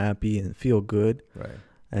joyful and happy and feel good. Right.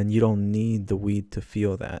 And you don't need the weed to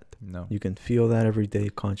feel that. No. You can feel that every day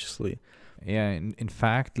consciously. Yeah. In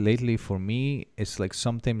fact, lately for me, it's like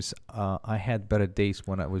sometimes I had better days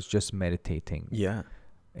when I was just meditating. Yeah.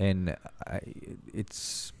 And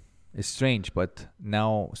it's strange, but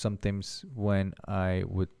now sometimes when I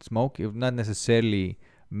would smoke, it would not necessarily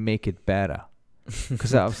make it better,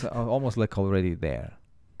 because I was almost like already there.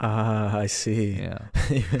 I see.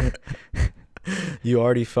 Yeah. You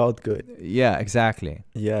already felt good. Yeah, exactly.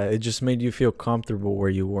 Yeah, it just made you feel comfortable where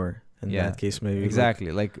you were. In that case, maybe.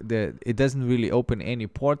 Exactly. Like it doesn't really open any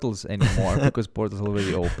portals anymore because portals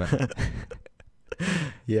already open.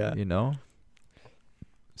 Yeah. You know?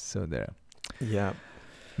 So there. Yeah.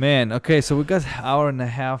 Man, okay, so we got an hour and a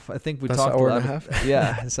half. I think we That's talked an hour a lot and a half?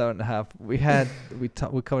 Yeah, it's an hour and a half.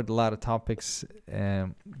 We covered a lot of topics,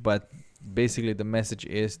 but basically the message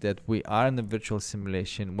is that we are in a virtual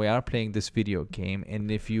simulation. We are playing this video game, and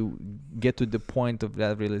if you get to the point of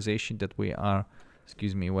that realization that we're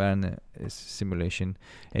in a simulation,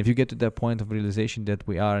 and if you get to that point of realization that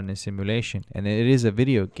we are in a simulation and it is a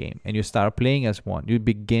video game, and you start playing as one, you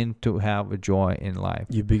begin to have a joy in life.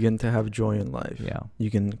 You begin to have joy in life. Yeah. You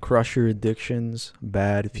can crush your addictions,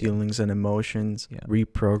 bad feelings and emotions,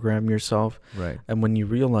 reprogram yourself. Right. And when you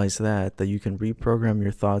realize that you can reprogram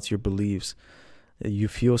your thoughts, your beliefs, you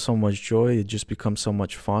feel so much joy. It just becomes so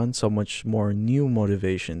much fun, so much more new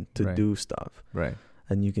motivation to do stuff. Right.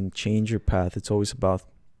 And you can change your path. It's always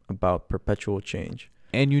about perpetual change.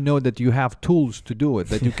 And you know that you have tools to do it,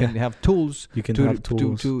 that you can have tools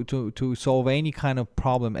to solve any kind of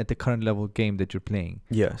problem at the current level game that you're playing.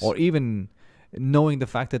 Yes. Or even knowing the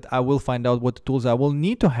fact that I will find out what tools I will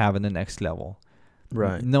need to have in the next level.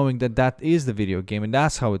 Right. Knowing that is the video game and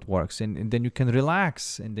that's how it works. And then you can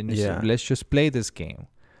relax and then you say, let's just play this game.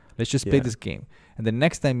 Let's just play this game. And the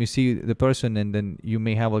next time you see the person, and then you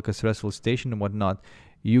may have like a stressful station and whatnot,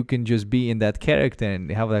 you can just be in that character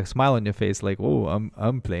and have like a smile on your face, like, oh,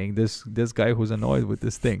 I'm playing this guy who's annoyed with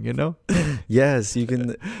this thing, you know? Yes, you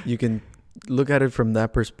can look at it from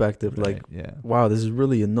that perspective, like, wow, this is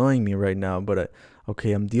really annoying me right now, but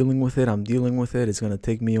okay, I'm dealing with it. It's gonna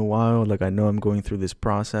take me a while. Like, I know I'm going through this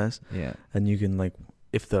process. Yeah. And you can, like,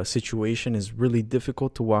 if the situation is really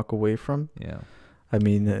difficult to walk away from, I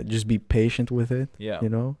mean, just be patient with it, you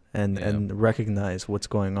know, and recognize what's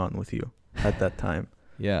going on with you at that time.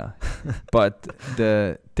 Yeah. But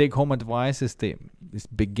the take-home advice is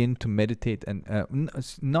begin to meditate, and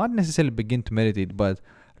not necessarily begin to meditate, but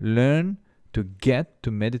learn to get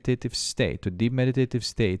to meditative state, to deep meditative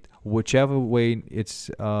state, whichever way it's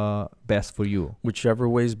best for you. Whichever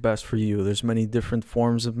way is best for you. There's many different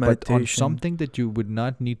forms of meditation. But on something that you would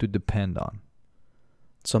not need to depend on.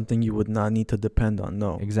 Something you would not need to depend on.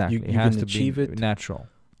 No. Exactly. You has can to achieve be it natural.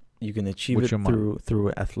 You can achieve it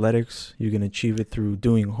through athletics. You can achieve it through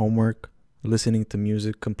doing homework, listening to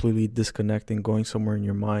music, completely disconnecting, going somewhere in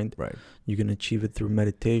your mind. Right. You can achieve it through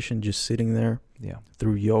meditation, just sitting there. Yeah.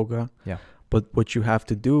 Through yoga. Yeah. But what you have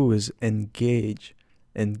to do is engage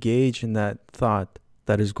in that thought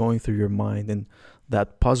that is going through your mind, and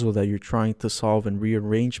that puzzle that you're trying to solve, and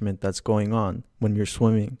rearrangement that's going on when you're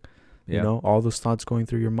swimming. Yeah. You know, all those thoughts going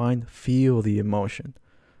through your mind, feel the emotion.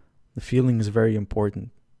 The feeling is very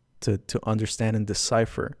important to understand and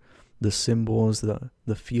decipher the symbols,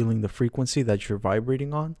 the feeling, the frequency that you're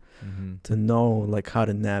vibrating on, to know like how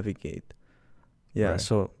to navigate. Yeah. Right.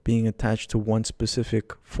 So being attached to one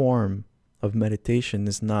specific form of meditation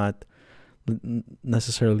is not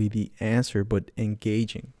necessarily the answer, but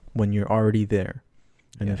engaging when you're already there.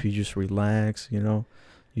 And if you just relax, you know,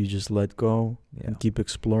 you just let go and keep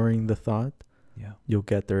exploring the thought, you'll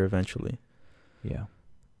get there eventually. Yeah.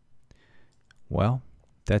 Well,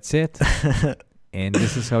 that's it. And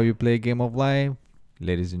this is how you play a game of life,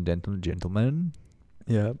 ladies and gentlemen.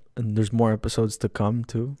 Yeah. And there's more episodes to come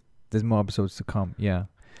too. There's more episodes to come. Yeah.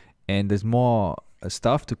 And there's more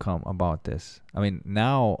stuff to come about this. I mean,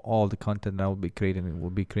 now all the content that I will be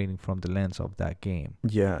creating from the lens of that game.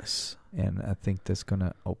 Yes. And I think that's going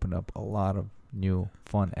to open up a lot of new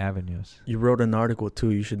fun avenues. You wrote an article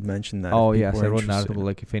too. You should mention that. Oh, yes. I wrote an article.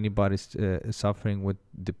 Like if anybody's suffering with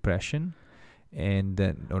depression and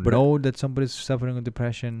know that somebody's suffering with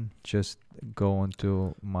depression, just go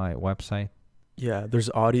onto my website. Yeah. There's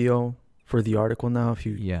audio for the article now if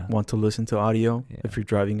you want to listen to audio. Yeah. If you're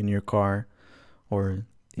driving in your car or,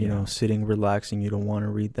 you know, sitting, relaxing, you don't want to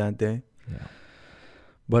read that day. Yeah.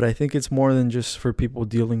 But I think it's more than just for people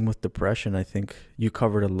dealing with depression. I think you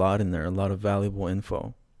covered a lot in there, a lot of valuable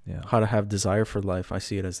info. Yeah. How to have desire for life. I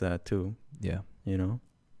see it as that too. Yeah. You know,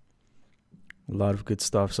 a lot of good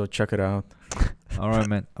stuff. So check it out. All right,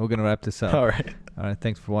 man. We're going to wrap this up. All right.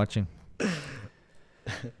 Thanks for watching.